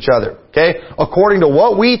conflicts with each other. Okay? According to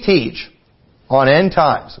what we teach on end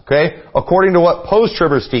times. Okay? According to what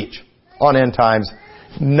post-tribbers teach on end times.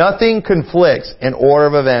 Nothing conflicts in order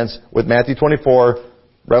of events with Matthew 24,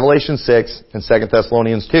 Revelation 6, and 2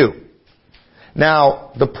 Thessalonians 2.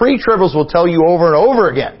 Now, the pre-tribbers will tell you over and over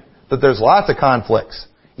again that there's lots of conflicts.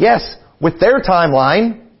 Yes, with their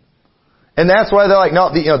timeline. And that's why they're like, no,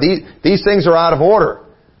 these things are out of order.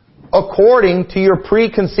 According to your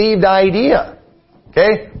preconceived idea.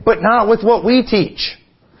 Okay? But not with what we teach.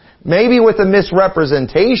 Maybe with a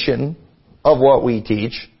misrepresentation of what we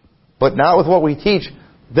teach, but not with what we teach.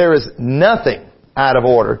 There is nothing out of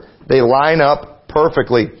order. They line up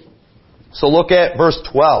perfectly. So look at verse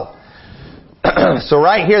 12. So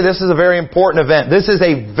right here, this is a very important event. This is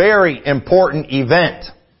a very important event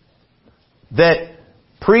that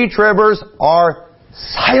pre-tribbers are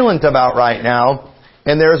silent about right now,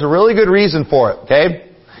 and there's a really good reason for it,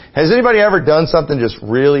 okay? Has anybody ever done something just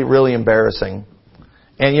really, really embarrassing?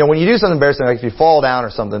 And when you do something embarrassing, like if you fall down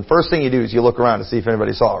or something, first thing you do is you look around to see if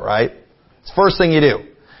anybody saw it, right? It's the first thing you do.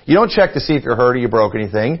 You don't check to see if you're hurt or you broke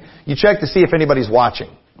anything. You check to see if anybody's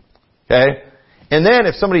watching. Okay? And then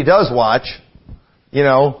if somebody does watch, you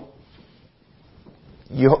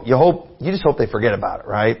just hope they forget about it,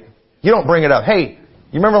 right? You don't bring it up. Hey,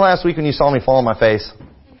 you remember last week when you saw me fall on my face?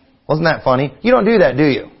 Wasn't that funny? You don't do that, do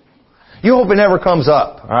you? You hope it never comes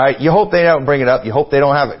up, alright? You hope they don't bring it up. You hope they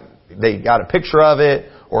don't have it. They got a picture of it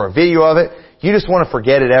or a video of it. You just want to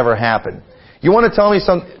forget it ever happened. You want to tell me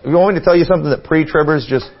you want me to tell you something that pre-tribbers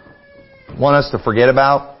just want us to forget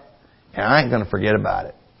about? And I ain't going to forget about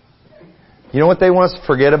it. You know what they want us to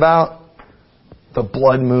forget about? The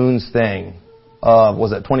blood moons thing.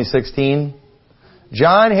 Was that 2016?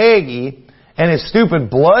 John Hagee and his stupid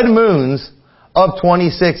blood moons of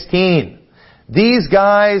 2016. These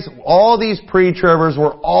guys, all these pre-tribbers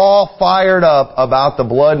were all fired up about the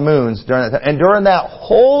blood moons during that time. And during that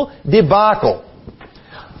whole debacle,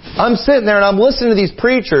 I'm sitting there and I'm listening to these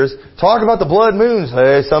preachers talk about the blood moons.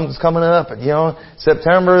 Hey, something's coming up.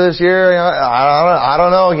 September this year. I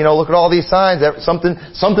don't know. Look at all these signs.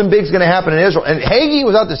 Something big's going to happen in Israel. And Hagee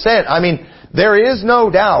was out there saying, there is no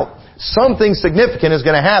doubt something significant is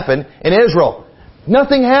going to happen in Israel.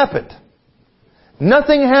 Nothing happened.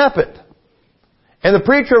 Nothing happened. And the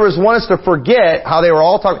pre-tribbers want us to forget how they were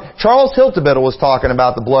all talking. Charles Hiltebittle was talking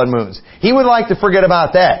about the blood moons. He would like to forget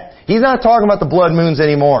about that. He's not talking about the blood moons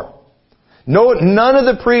anymore. No, none of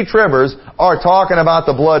the pre-tribbers are talking about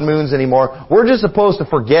the blood moons anymore. We're just supposed to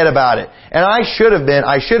forget about it. And I should have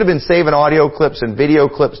been saving audio clips and video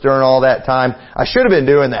clips during all that time. I should have been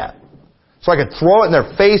doing that. So I could throw it in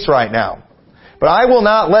their face right now. But I will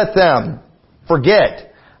not let them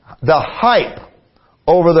forget the hype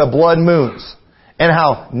over the blood moons and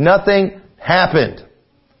how nothing happened.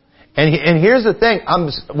 And here's the thing.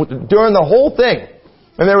 During the whole thing,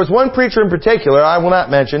 and there was one preacher in particular, I will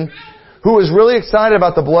not mention, who was really excited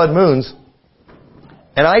about the blood moons.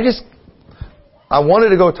 And I wanted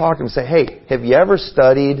to go talk to him and say, hey, have you ever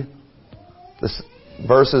studied the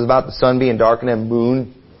verses about the sun being darkened and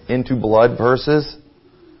moon into blood verses?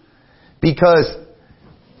 Because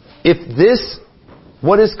if this,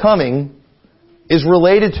 what is coming, is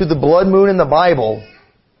related to the blood moon in the Bible,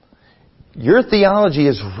 your theology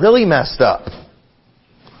is really messed up.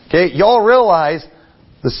 Okay, y'all realize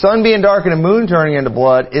the sun being darkened and moon turning into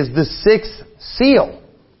blood is the sixth seal.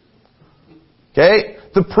 Okay?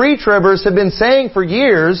 The pre-tribbers have been saying for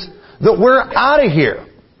years that we're out of here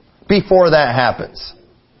before that happens.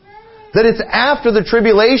 That it's after the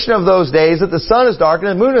tribulation of those days that the sun is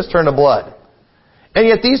darkened and the moon is turned to blood. And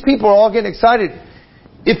yet these people are all getting excited.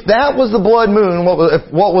 If that was the blood moon, we're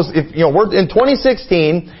in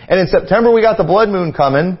 2016 and in September we got the blood moon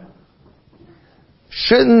coming,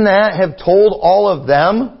 shouldn't that have told all of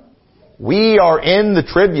them we are in the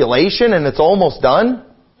tribulation and it's almost done?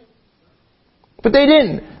 But they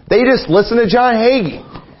didn't. They just listened to John Hagee.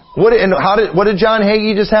 What did John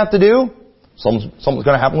Hagee just have to do? Something's going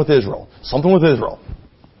to happen with Israel. Something with Israel.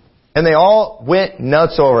 And they all went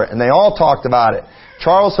nuts over it. And they all talked about it.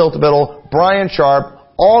 Charles Hiltebittle, Brian Sharp,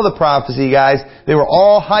 all the prophecy guys, they were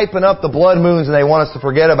all hyping up the blood moons and they want us to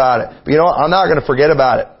forget about it. But you know what? I'm not going to forget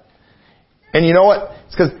about it. And you know what?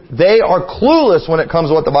 It's because they are clueless when it comes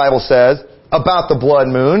to what the Bible says about the blood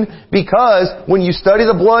moon. Because when you study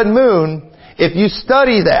the blood moon, if you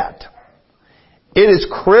study that, it is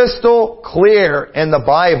crystal clear in the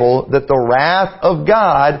Bible that the wrath of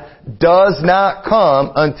God does not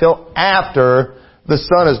come until after the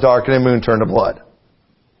sun is darkened and moon turned to blood.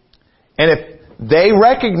 And if they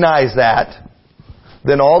recognize that,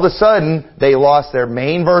 then all of a sudden they lost their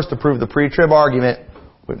main verse to prove the pre-trib argument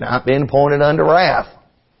would not be appointed unto wrath.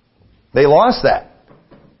 They lost that.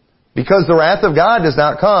 Because the wrath of God does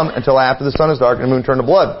not come until after the sun is darkened and the moon turned to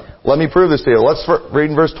blood. Let me prove this to you. Let's read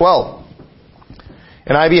in verse 12.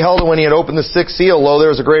 And I beheld, when he had opened the sixth seal, lo, there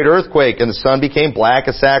was a great earthquake, and the sun became black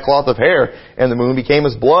as sackcloth of hair, and the moon became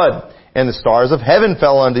as blood, and the stars of heaven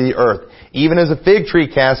fell unto the earth, even as a fig tree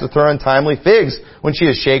casteth her untimely figs, when she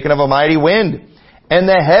is shaken of a mighty wind. And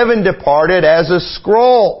the heaven departed as a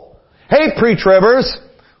scroll. Hey, pre-tribbers!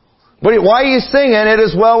 Why are you singing, "It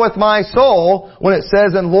is well with my soul," when it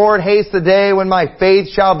says, "And Lord, haste the day when my faith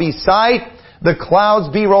shall be sight, the clouds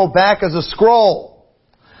be rolled back as a scroll.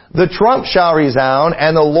 The trump shall resound,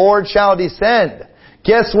 and the Lord shall descend."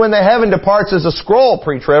 Guess when the heaven departs as a scroll,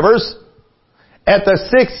 pre-tribbers? At the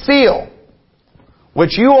sixth seal.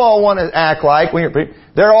 Which you all want to act like when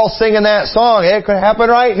they're all singing that song. It could happen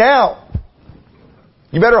right now.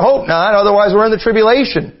 You better hope not, otherwise we're in the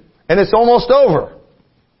tribulation. And it's almost over.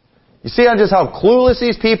 You see just how clueless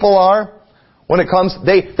these people are? When it comes,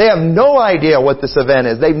 they have no idea what this event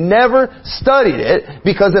is. They've never studied it,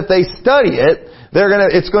 because if they study it,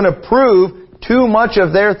 it's going to prove too much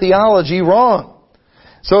of their theology wrong.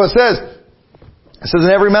 So it says, "And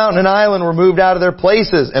every mountain and island were moved out of their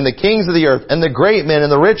places, and the kings of the earth, and the great men,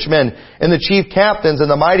 and the rich men, and the chief captains, and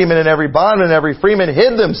the mighty men, and every bondman, and every freeman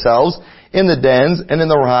hid themselves in the dens and in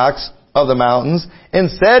the rocks of the mountains, and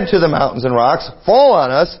said to the mountains and rocks, Fall on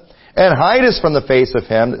us, and hide us from the face of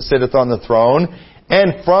him that sitteth on the throne,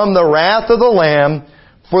 and from the wrath of the Lamb,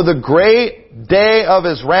 for the great day of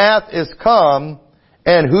his wrath is come,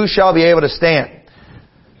 and who shall be able to stand?"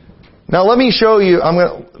 Now let me show you,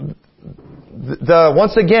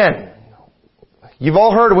 once again, you've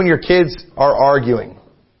all heard when your kids are arguing,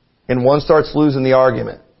 and one starts losing the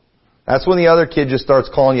argument. That's when the other kid just starts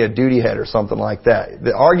calling you a duty head or something like that.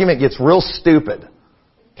 The argument gets real stupid.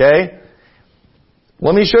 Okay?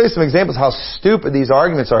 Let me show you some examples of how stupid these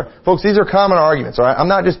arguments are. Folks, these are common arguments, alright? I'm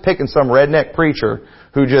not just picking some redneck preacher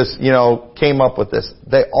who just, came up with this.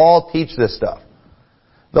 They all teach this stuff.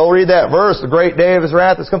 They'll read that verse, "The great day of his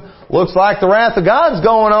wrath has come." Looks like the wrath of God's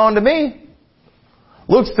going on to me.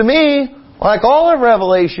 Looks to me like all of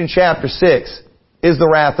Revelation chapter 6 is the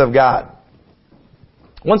wrath of God.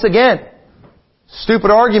 Once again, stupid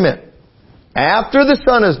argument. After the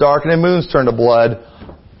sun is darkened and moon's turned to blood,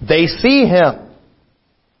 they see him.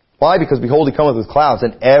 Why? Because behold, he cometh with clouds,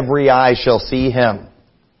 and every eye shall see him.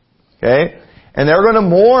 Okay? And they're going to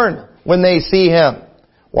mourn when they see him.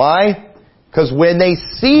 Why? Because when they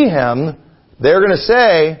see him, they're going to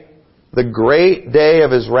say, "The great day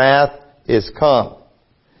of his wrath is come."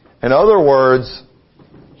 In other words,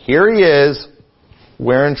 here he is,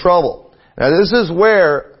 we're in trouble. Now this is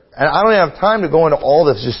where, and I don't have time to go into all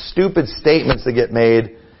this just stupid statements that get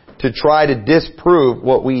made to try to disprove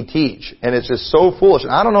what we teach. And it's just so foolish.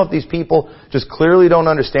 And I don't know if these people just clearly don't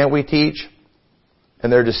understand what we teach,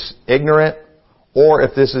 and they're just ignorant, or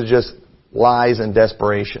if this is just lies and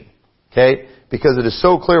desperation. Okay? Because it is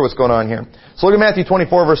so clear what's going on here. So look at Matthew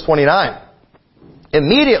 24, verse 29.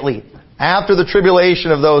 Immediately after the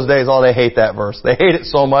tribulation of those days, they hate that verse. They hate it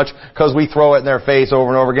so much because we throw it in their face over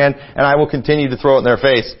and over again, and I will continue to throw it in their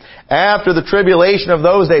face. After the tribulation of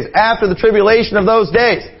those days,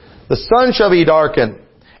 the sun shall be darkened,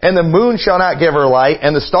 and the moon shall not give her light,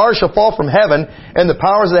 and the stars shall fall from heaven, and the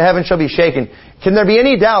powers of the heaven shall be shaken. Can there be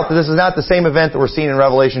any doubt that this is not the same event that we're seeing in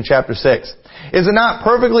Revelation chapter 6? Is it not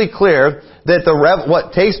perfectly clear that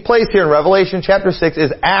what takes place here in Revelation chapter 6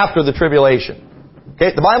 is after the tribulation?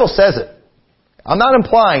 Okay, the Bible says it. I'm not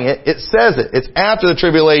implying it. It says it. It's after the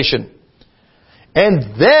tribulation.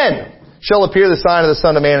 And then shall appear the sign of the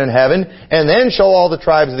Son of Man in heaven, and then shall all the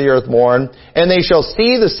tribes of the earth mourn, and they shall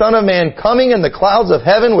see the Son of Man coming in the clouds of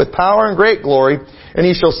heaven with power and great glory, and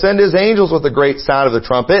He shall send His angels with a great sound of the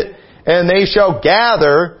trumpet, and they shall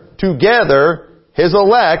gather together His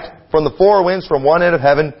elect from the four winds from one end of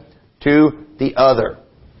heaven to the other.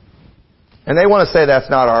 And they want to say that's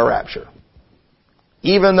not our rapture.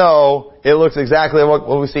 Even though it looks exactly like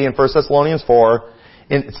what we see in 1 Thessalonians 4,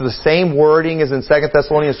 it's the same wording as in 2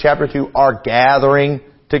 Thessalonians chapter 2, are gathering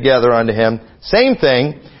together unto Him. Same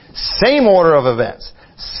thing, same order of events,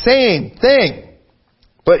 same thing.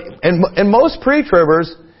 But and most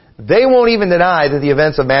pre-tribbers, they won't even deny that the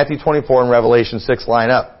events of Matthew 24 and Revelation 6 line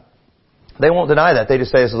up. They won't deny that. They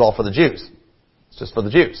just say this is all for the Jews. It's just for the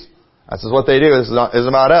Jews. This is what they do. This is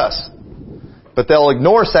about us. But they'll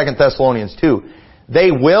ignore 2 Thessalonians 2. They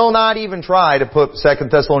will not even try to put 2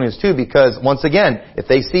 Thessalonians 2 because, once again, if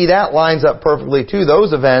they see that lines up perfectly to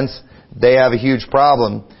those events, they have a huge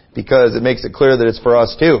problem because it makes it clear that it's for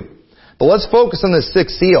us too. But let's focus on the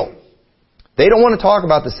sixth seal. They don't want to talk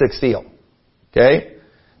about the sixth seal. Okay?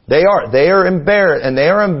 They are embarrassed, and they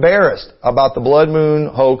are embarrassed about the blood moon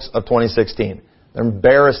hoax of 2016. They're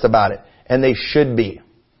embarrassed about it, and they should be.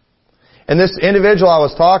 And this individual I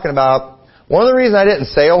was talking about, one of the reasons I didn't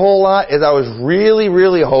say a whole lot is I was really,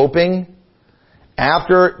 really hoping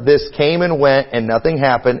after this came and went and nothing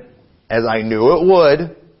happened, as I knew it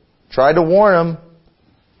would, tried to warn them,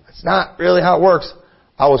 it's not really how it works.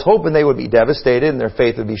 I was hoping they would be devastated and their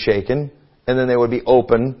faith would be shaken, and then they would be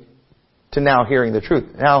open to now hearing the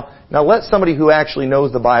truth. Now let somebody who actually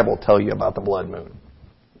knows the Bible tell you about the blood moon.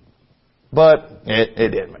 But it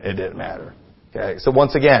didn't matter. Okay, so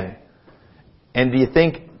once again, and do you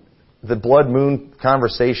think the blood moon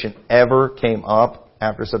conversation ever came up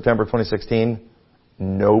after September 2016?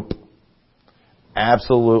 Nope.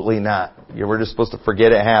 Absolutely not. You were just supposed to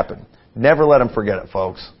forget it happened. Never let them forget it,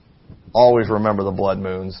 folks. Always remember the blood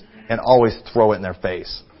moons and always throw it in their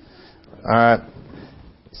face. Alright?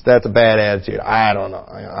 So that's a bad attitude. I don't know.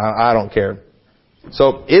 I don't care.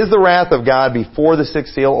 So, is the wrath of God before the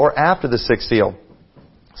sixth seal or after the sixth seal?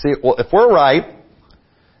 See, well, if we're right,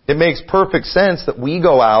 it makes perfect sense that we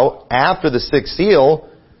go out after the sixth seal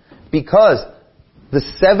because the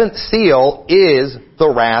seventh seal is the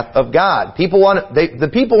wrath of God. The people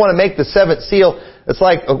want to make the seventh seal, it's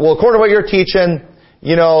like, well, according to what you're teaching,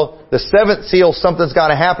 the seventh seal, something's got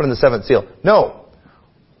to happen in the seventh seal. No.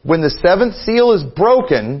 When the seventh seal is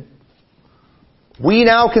broken, we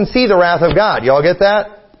now can see the wrath of God. Y'all get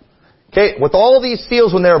that? Okay, with all these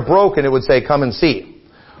seals, when they're broken, it would say, come and see.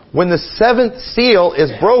 When the seventh seal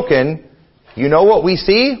is broken, you know what we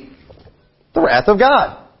see? The wrath of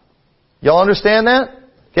God. Y'all understand that?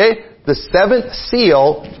 Okay? The seventh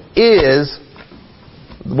seal is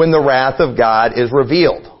when the wrath of God is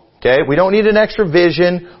revealed. Okay? We don't need an extra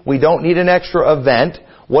vision. We don't need an extra event.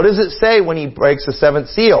 What does it say when He breaks the seventh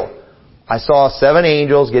seal? I saw 7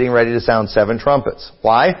 angels getting ready to sound 7 trumpets.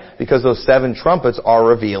 Why? Because those 7 trumpets are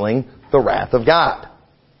revealing the wrath of God.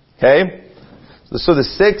 Okay? So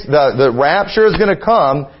the rapture is going to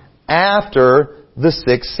come after the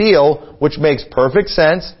sixth seal, which makes perfect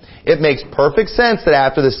sense. It makes perfect sense that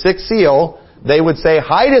after the sixth seal, they would say,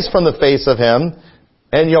 hide us from the face of Him,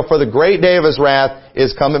 and for the great day of His wrath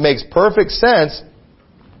is come. It makes perfect sense.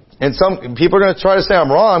 And some people are going to try to say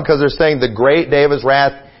I'm wrong because they're saying the great day of His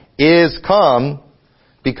wrath is come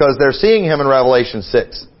because they're seeing Him in Revelation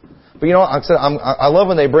 6. But I love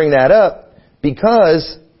when they bring that up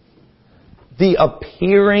because the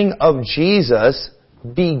appearing of Jesus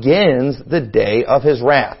begins the day of His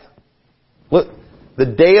wrath. Look, the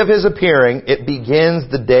day of His appearing, it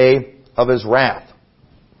begins the day of His wrath.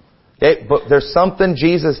 Okay? But there's something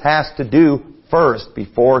Jesus has to do first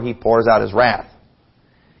before He pours out His wrath.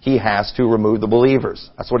 He has to remove the believers.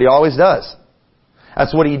 That's what He always does.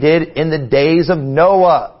 That's what He did in the days of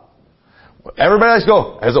Noah. Everybody likes to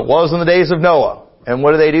go, as it was in the days of Noah. And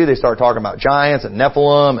what do? They start talking about giants and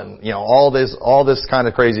Nephilim and, all this kind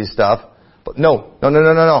of crazy stuff. But no.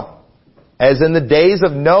 As in the days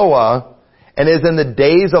of Noah and as in the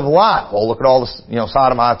days of Lot. Well, look at all the,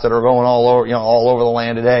 sodomites that are going all over the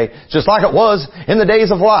land today. Just like it was in the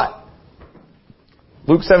days of Lot.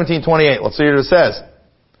 Luke 17:28. Let's see what it says.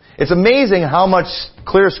 It's amazing how much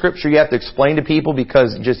clear Scripture you have to explain to people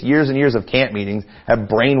because just years and years of camp meetings have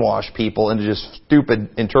brainwashed people into just stupid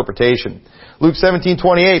interpretation. Luke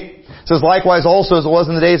 17:28 says, likewise also as it was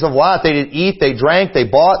in the days of Lot, they did eat, they drank, they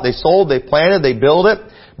bought, they sold, they planted, they built it.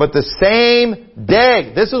 But the same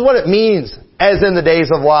day, this is what it means as in the days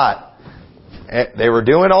of Lot. They were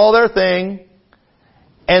doing all their thing.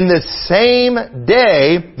 And the same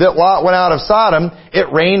day that Lot went out of Sodom, it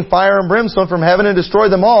rained fire and brimstone from heaven and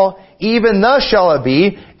destroyed them all. Even thus shall it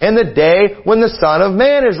be in the day when the Son of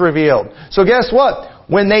Man is revealed. So guess what?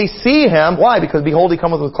 When they see Him, why? Because behold, He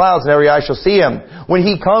cometh with clouds, and every eye shall see Him. When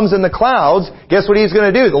He comes in the clouds, guess what He's going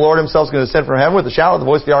to do? The Lord Himself is going to descend from heaven with a shout, with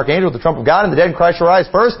the voice of the archangel, with the trump of God, and the dead in Christ shall rise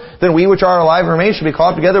first. Then we which are alive and remain shall be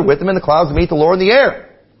caught together with Him in the clouds to meet the Lord in the air.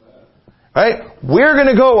 Right? We're going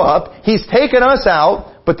to go up. He's taken us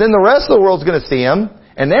out, but then the rest of the world's going to see Him,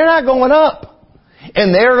 and they're not going up.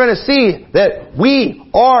 And they're going to see that we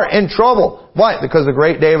are in trouble. Why? Because the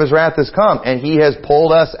great day of His wrath has come, and He has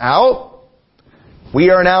pulled us out.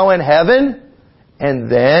 We are now in heaven, and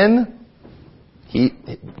then He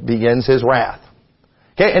begins His wrath.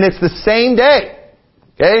 Okay? And it's the same day.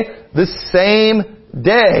 Okay? The same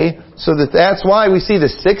day. So that's why we see the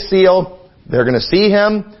sixth seal. They're going to see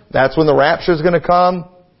Him. That's when the rapture is going to come.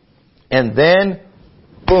 And then,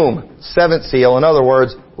 boom, seventh seal. In other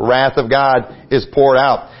words, wrath of God is poured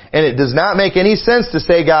out. And it does not make any sense to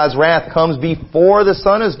say God's wrath comes before the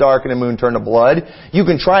sun is darkened and moon turned to blood. You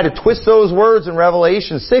can try to twist those words in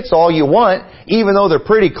Revelation 6 all you want, even though they're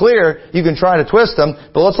pretty clear. You can try to twist them.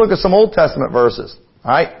 But let's look at some Old Testament verses.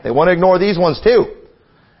 Alright? They want to ignore these ones too.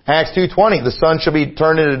 Acts 2:20, the sun shall be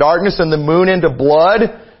turned into darkness and the moon into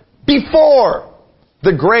blood before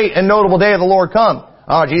the great and notable day of the Lord come.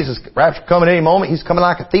 Oh, Jesus, rapture coming any moment. He's coming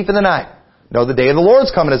like a thief in the night. No, the day of the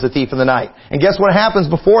Lord's coming as a thief in the night. And guess what happens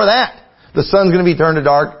before that? The sun's going to be turned to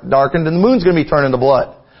darkened, and the moon's going to be turned into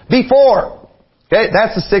blood. Before. Okay,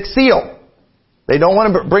 that's the sixth seal. They don't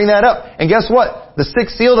want to bring that up. And guess what? The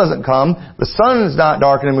sixth seal doesn't come. The sun is not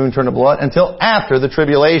darkened and moon turned to blood until after the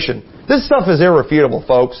tribulation. This stuff is irrefutable,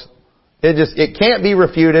 folks. It can't be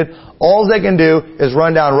refuted. All they can do is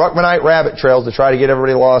run down Ruckmanite rabbit trails to try to get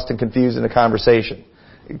everybody lost and confused in the conversation.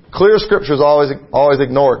 Clear Scripture is always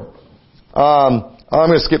ignored. I'm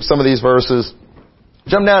going to skip some of these verses.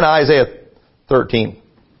 Jump down to Isaiah 13.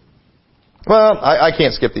 Well, I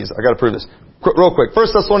can't skip these. I got to prove this. Real quick. 1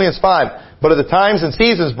 Thessalonians 5. But at the times and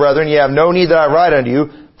seasons, brethren, ye have no need that I write unto you,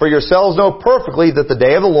 for yourselves know perfectly that the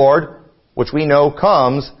day of the Lord, which we know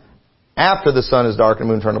comes after the sun is dark and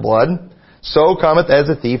moon turned to blood, so cometh as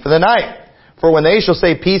a thief in the night. For when they shall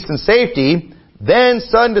say peace and safety, then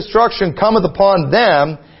sudden destruction cometh upon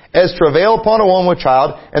them, as travail upon a woman with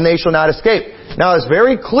child, and they shall not escape. Now it's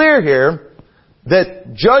very clear here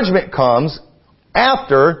that judgment comes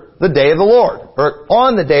after the day of the Lord, or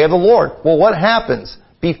on the day of the Lord. Well, what happens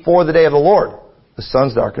before the day of the Lord? The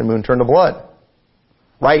sun's dark and moon turned to blood.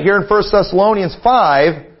 Right here in 1 Thessalonians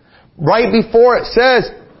 5, right before it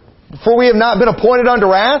says, for we have not been appointed unto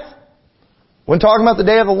wrath. When talking about the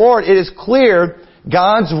day of the Lord, it is clear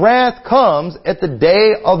God's wrath comes at the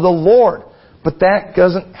day of the Lord. But that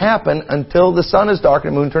doesn't happen until the sun is dark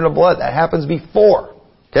and the moon turned to blood. That happens before.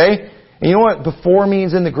 Okay? And you know what before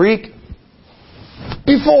means in the Greek?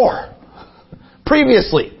 Before.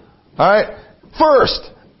 Previously. Alright?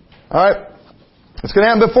 First. Alright? It's going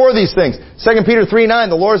to happen before these things. 2 Peter 3:9,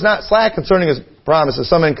 the Lord is not slack concerning His promises,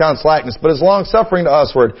 some men count slackness, but is long-suffering to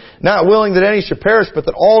usward, not willing that any should perish, but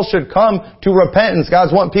that all should come to repentance.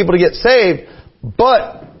 God's wanting people to get saved.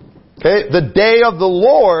 But, okay, the day of the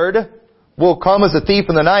Lord will come as a thief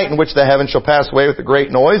in the night, in which the heavens shall pass away with a great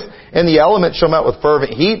noise, and the elements shall melt with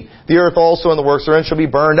fervent heat. The earth also and the works therein shall be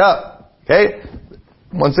burned up. Okay?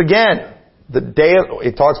 Once again,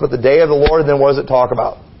 it talks about the day of the Lord, and then what does it talk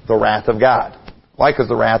about? The wrath of God. Why? Because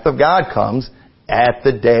the wrath of God comes at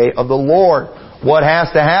the day of the Lord. What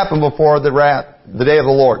has to happen before the day of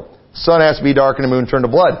the Lord? Sun has to be dark and the moon turned to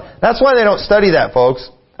blood. That's why they don't study that, folks.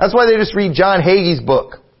 That's why they just read John Hagee's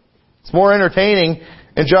book. It's more entertaining,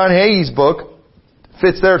 and John Hagee's book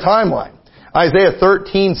fits their timeline. Isaiah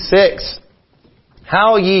 13:6.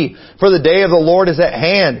 How ye, for the day of the Lord is at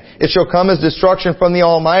hand. It shall come as destruction from the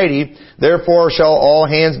Almighty. Therefore shall all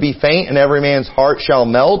hands be faint, and every man's heart shall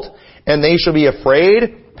melt. And they shall be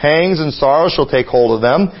afraid. Pangs and sorrow shall take hold of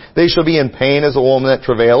them. They shall be in pain as a woman that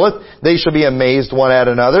travaileth. They shall be amazed one at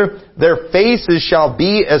another. Their faces shall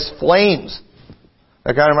be as flames.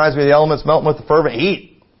 That kind of reminds me of the elements melting with the fervent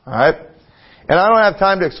heat. Alright? And I don't have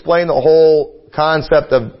time to explain the whole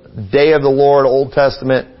concept of day of the Lord, Old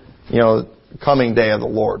Testament, coming day of the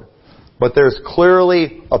Lord. But there's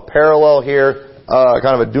clearly a parallel here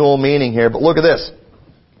kind of a dual meaning here. But look at this.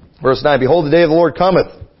 Verse 9, behold, the day of the Lord cometh,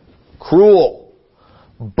 cruel,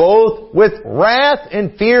 both with wrath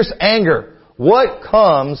and fierce anger. What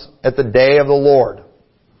comes at the day of the Lord?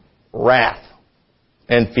 Wrath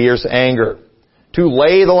and fierce anger. To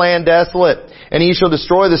lay the land desolate, and he shall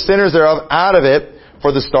destroy the sinners thereof out of it.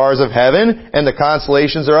 For the stars of heaven and the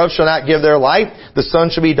constellations thereof shall not give their light. The sun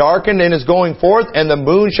shall be darkened in his going forth, and the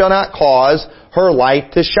moon shall not cause her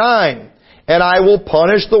light to shine. And I will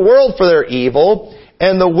punish the world for their evil,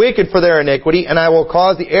 and the wicked for their iniquity, and I will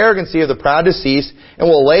cause the arrogancy of the proud to cease, and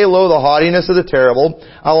will lay low the haughtiness of the terrible.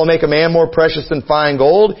 I will make a man more precious than fine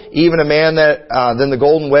gold, even a man than the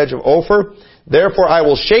golden wedge of Ophir. Therefore I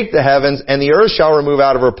will shake the heavens, and the earth shall remove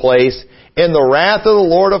out of her place, in the wrath of the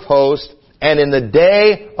Lord of hosts, and in the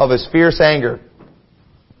day of his fierce anger.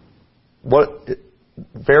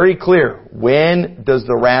 Very clear. When does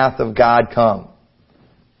the wrath of God come?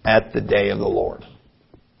 At the day of the Lord.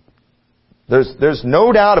 There's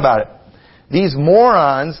no doubt about it. These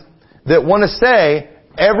morons that want to say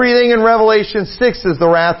everything in Revelation 6 is the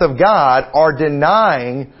wrath of God are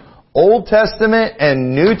denying Old Testament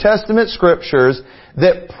and New Testament scriptures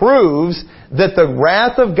that proves that the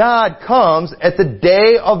wrath of God comes at the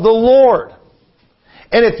day of the Lord.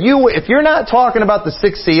 And if you're not talking about the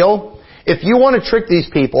sixth seal, if you want to trick these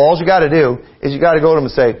people, all you got to do is you got to go to them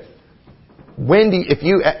and say, when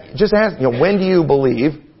do you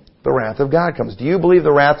believe the wrath of God comes? Do you believe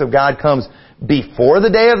the wrath of God comes before the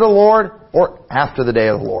day of the Lord or after the day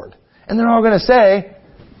of the Lord? And they're all going to say,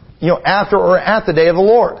 after or at the day of the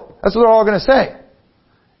Lord. That's what they're all going to say.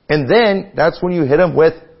 And then that's when you hit them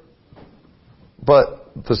with,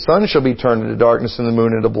 but the sun shall be turned into darkness and the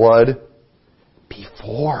moon into blood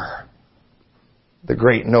before the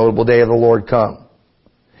great and notable day of the Lord come.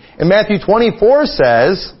 And Matthew 24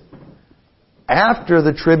 says, after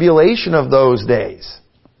the tribulation of those days,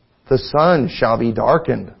 the sun shall be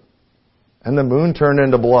darkened and the moon turned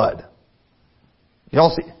into blood. You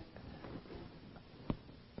all see?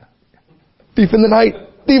 Thief in the night.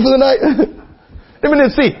 Thief in the night.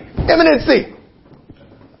 Imminency.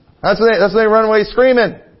 That's when they run away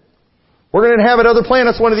screaming. We're going to inhabit other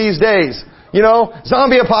planets one of these days.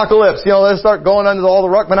 Zombie apocalypse. Let's start going under all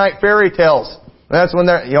the Ruckmanite fairy tales. And that's when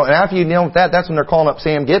they're, and after that's when they're calling up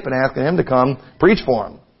Sam Gipp and asking him to come preach for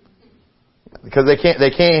them. Because they can't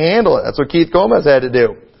handle it. That's what Keith Gomez had to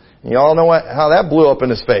do. And you all know how that blew up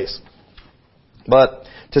in his face. But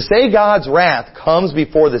to say God's wrath comes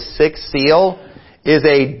before the sixth seal is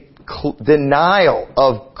a denial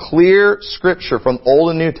of clear scripture from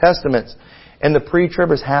Old and New Testaments. And the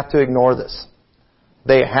pre-tribbers have to ignore this.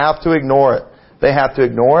 They have to ignore it. They have to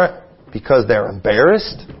ignore it because they're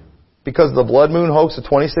embarrassed, because of the blood moon hoax of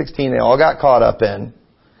 2016 they all got caught up in,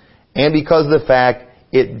 and because of the fact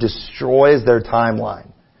it destroys their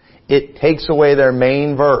timeline. It takes away their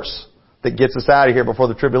main verse that gets us out of here before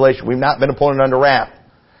the tribulation. We've not been appointed unto wrath.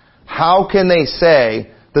 How can they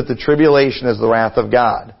say that the tribulation is the wrath of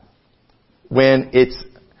God when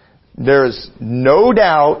there's no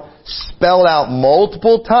doubt spelled out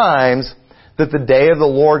multiple times that the day of the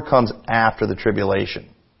Lord comes after the tribulation?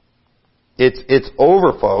 It's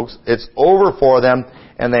over, folks. It's over for them,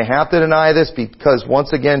 and they have to deny this because,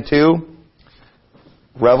 once again, too,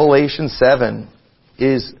 Revelation 7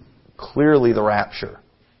 is clearly the rapture.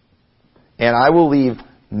 And I will leave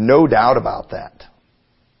no doubt about that.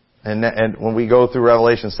 And when we go through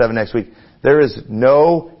Revelation 7 next week, there is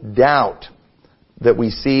no doubt that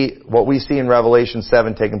what we see in Revelation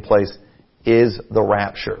 7 taking place is the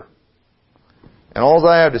rapture. And all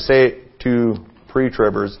I have to say to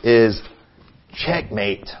pre-tribbers is,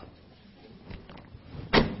 checkmate.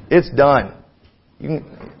 It's done. They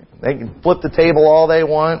can flip the table all they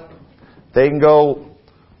want. They can go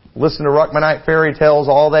listen to Ruckmanite fairy tales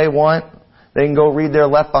all they want. They can go read their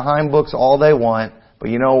Left Behind books all they want. But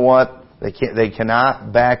you know what? They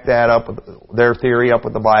cannot back that up with their theory up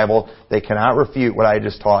with the Bible. They cannot refute what I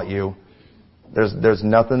just taught you. There's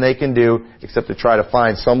nothing they can do except to try to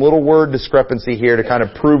find some little word discrepancy here to kind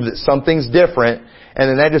of prove that something's different, and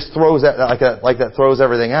then that just throws that like that throws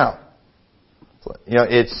everything out.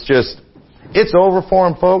 It's over for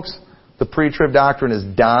them, folks. The pre-trib doctrine is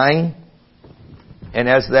dying, and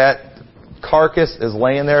as that carcass is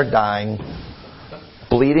laying there dying,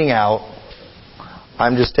 bleeding out,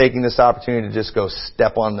 I'm just taking this opportunity to just go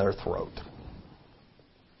step on their throat.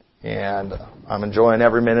 And I'm enjoying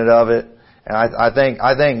every minute of it. And I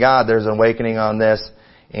thank God there's an awakening on this.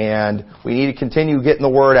 And we need to continue getting the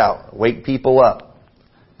word out. Wake people up.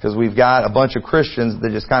 Because we've got a bunch of Christians that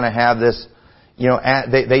just kind of have this,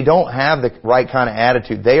 they don't have the right kind of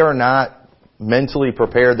attitude. They are not mentally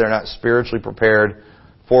prepared. They're not spiritually prepared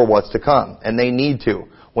for what's to come. And they need to.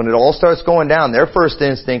 When it all starts going down, their first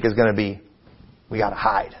instinct is going to be, we got to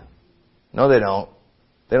hide. No, they don't.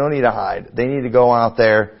 They don't need to hide. They need to go out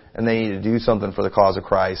there and they need to do something for the cause of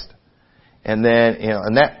Christ. And then,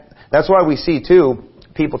 and that's why we see too,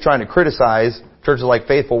 people trying to criticize churches like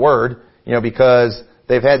Faithful Word, because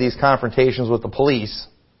they've had these confrontations with the police.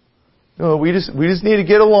 We just need to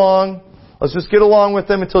get along. Let's just get along with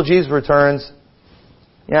them until Jesus returns.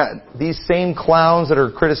 Yeah, these same clowns that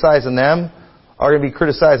are criticizing them are going to be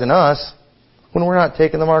criticizing us when we're not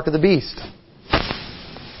taking the mark of the beast.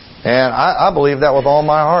 And I believe that with all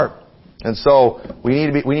my heart. And so we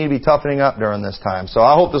need to be toughening up during this time. So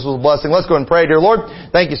I hope this was a blessing. Let's go ahead and pray. Dear Lord,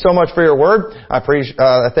 thank you so much for your word. I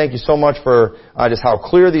thank you so much for just how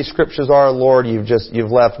clear these scriptures are, Lord.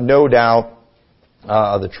 You've left no doubt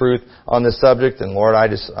the truth on this subject. And Lord,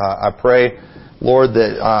 I pray, Lord,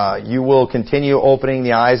 that you will continue opening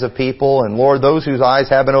the eyes of people. And Lord, those whose eyes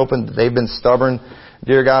have been opened, they've been stubborn.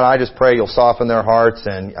 Dear God, I just pray you'll soften their hearts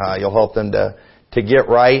and you'll help them to get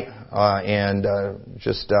right and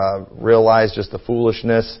realize just the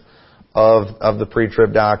foolishness of the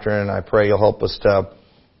pre-trib doctrine. And I pray you'll help us to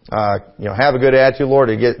have a good attitude, Lord.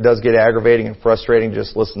 It does get aggravating and frustrating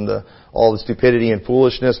just listen to all the stupidity and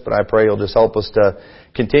foolishness, but I pray you'll just help us to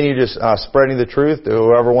continue just spreading the truth to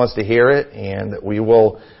whoever wants to hear it, and that we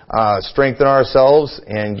will strengthen ourselves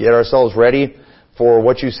and get ourselves ready for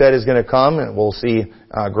what you said is going to come, and we'll see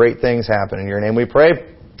great things happen. In your name we pray.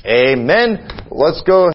 Amen. Let's go.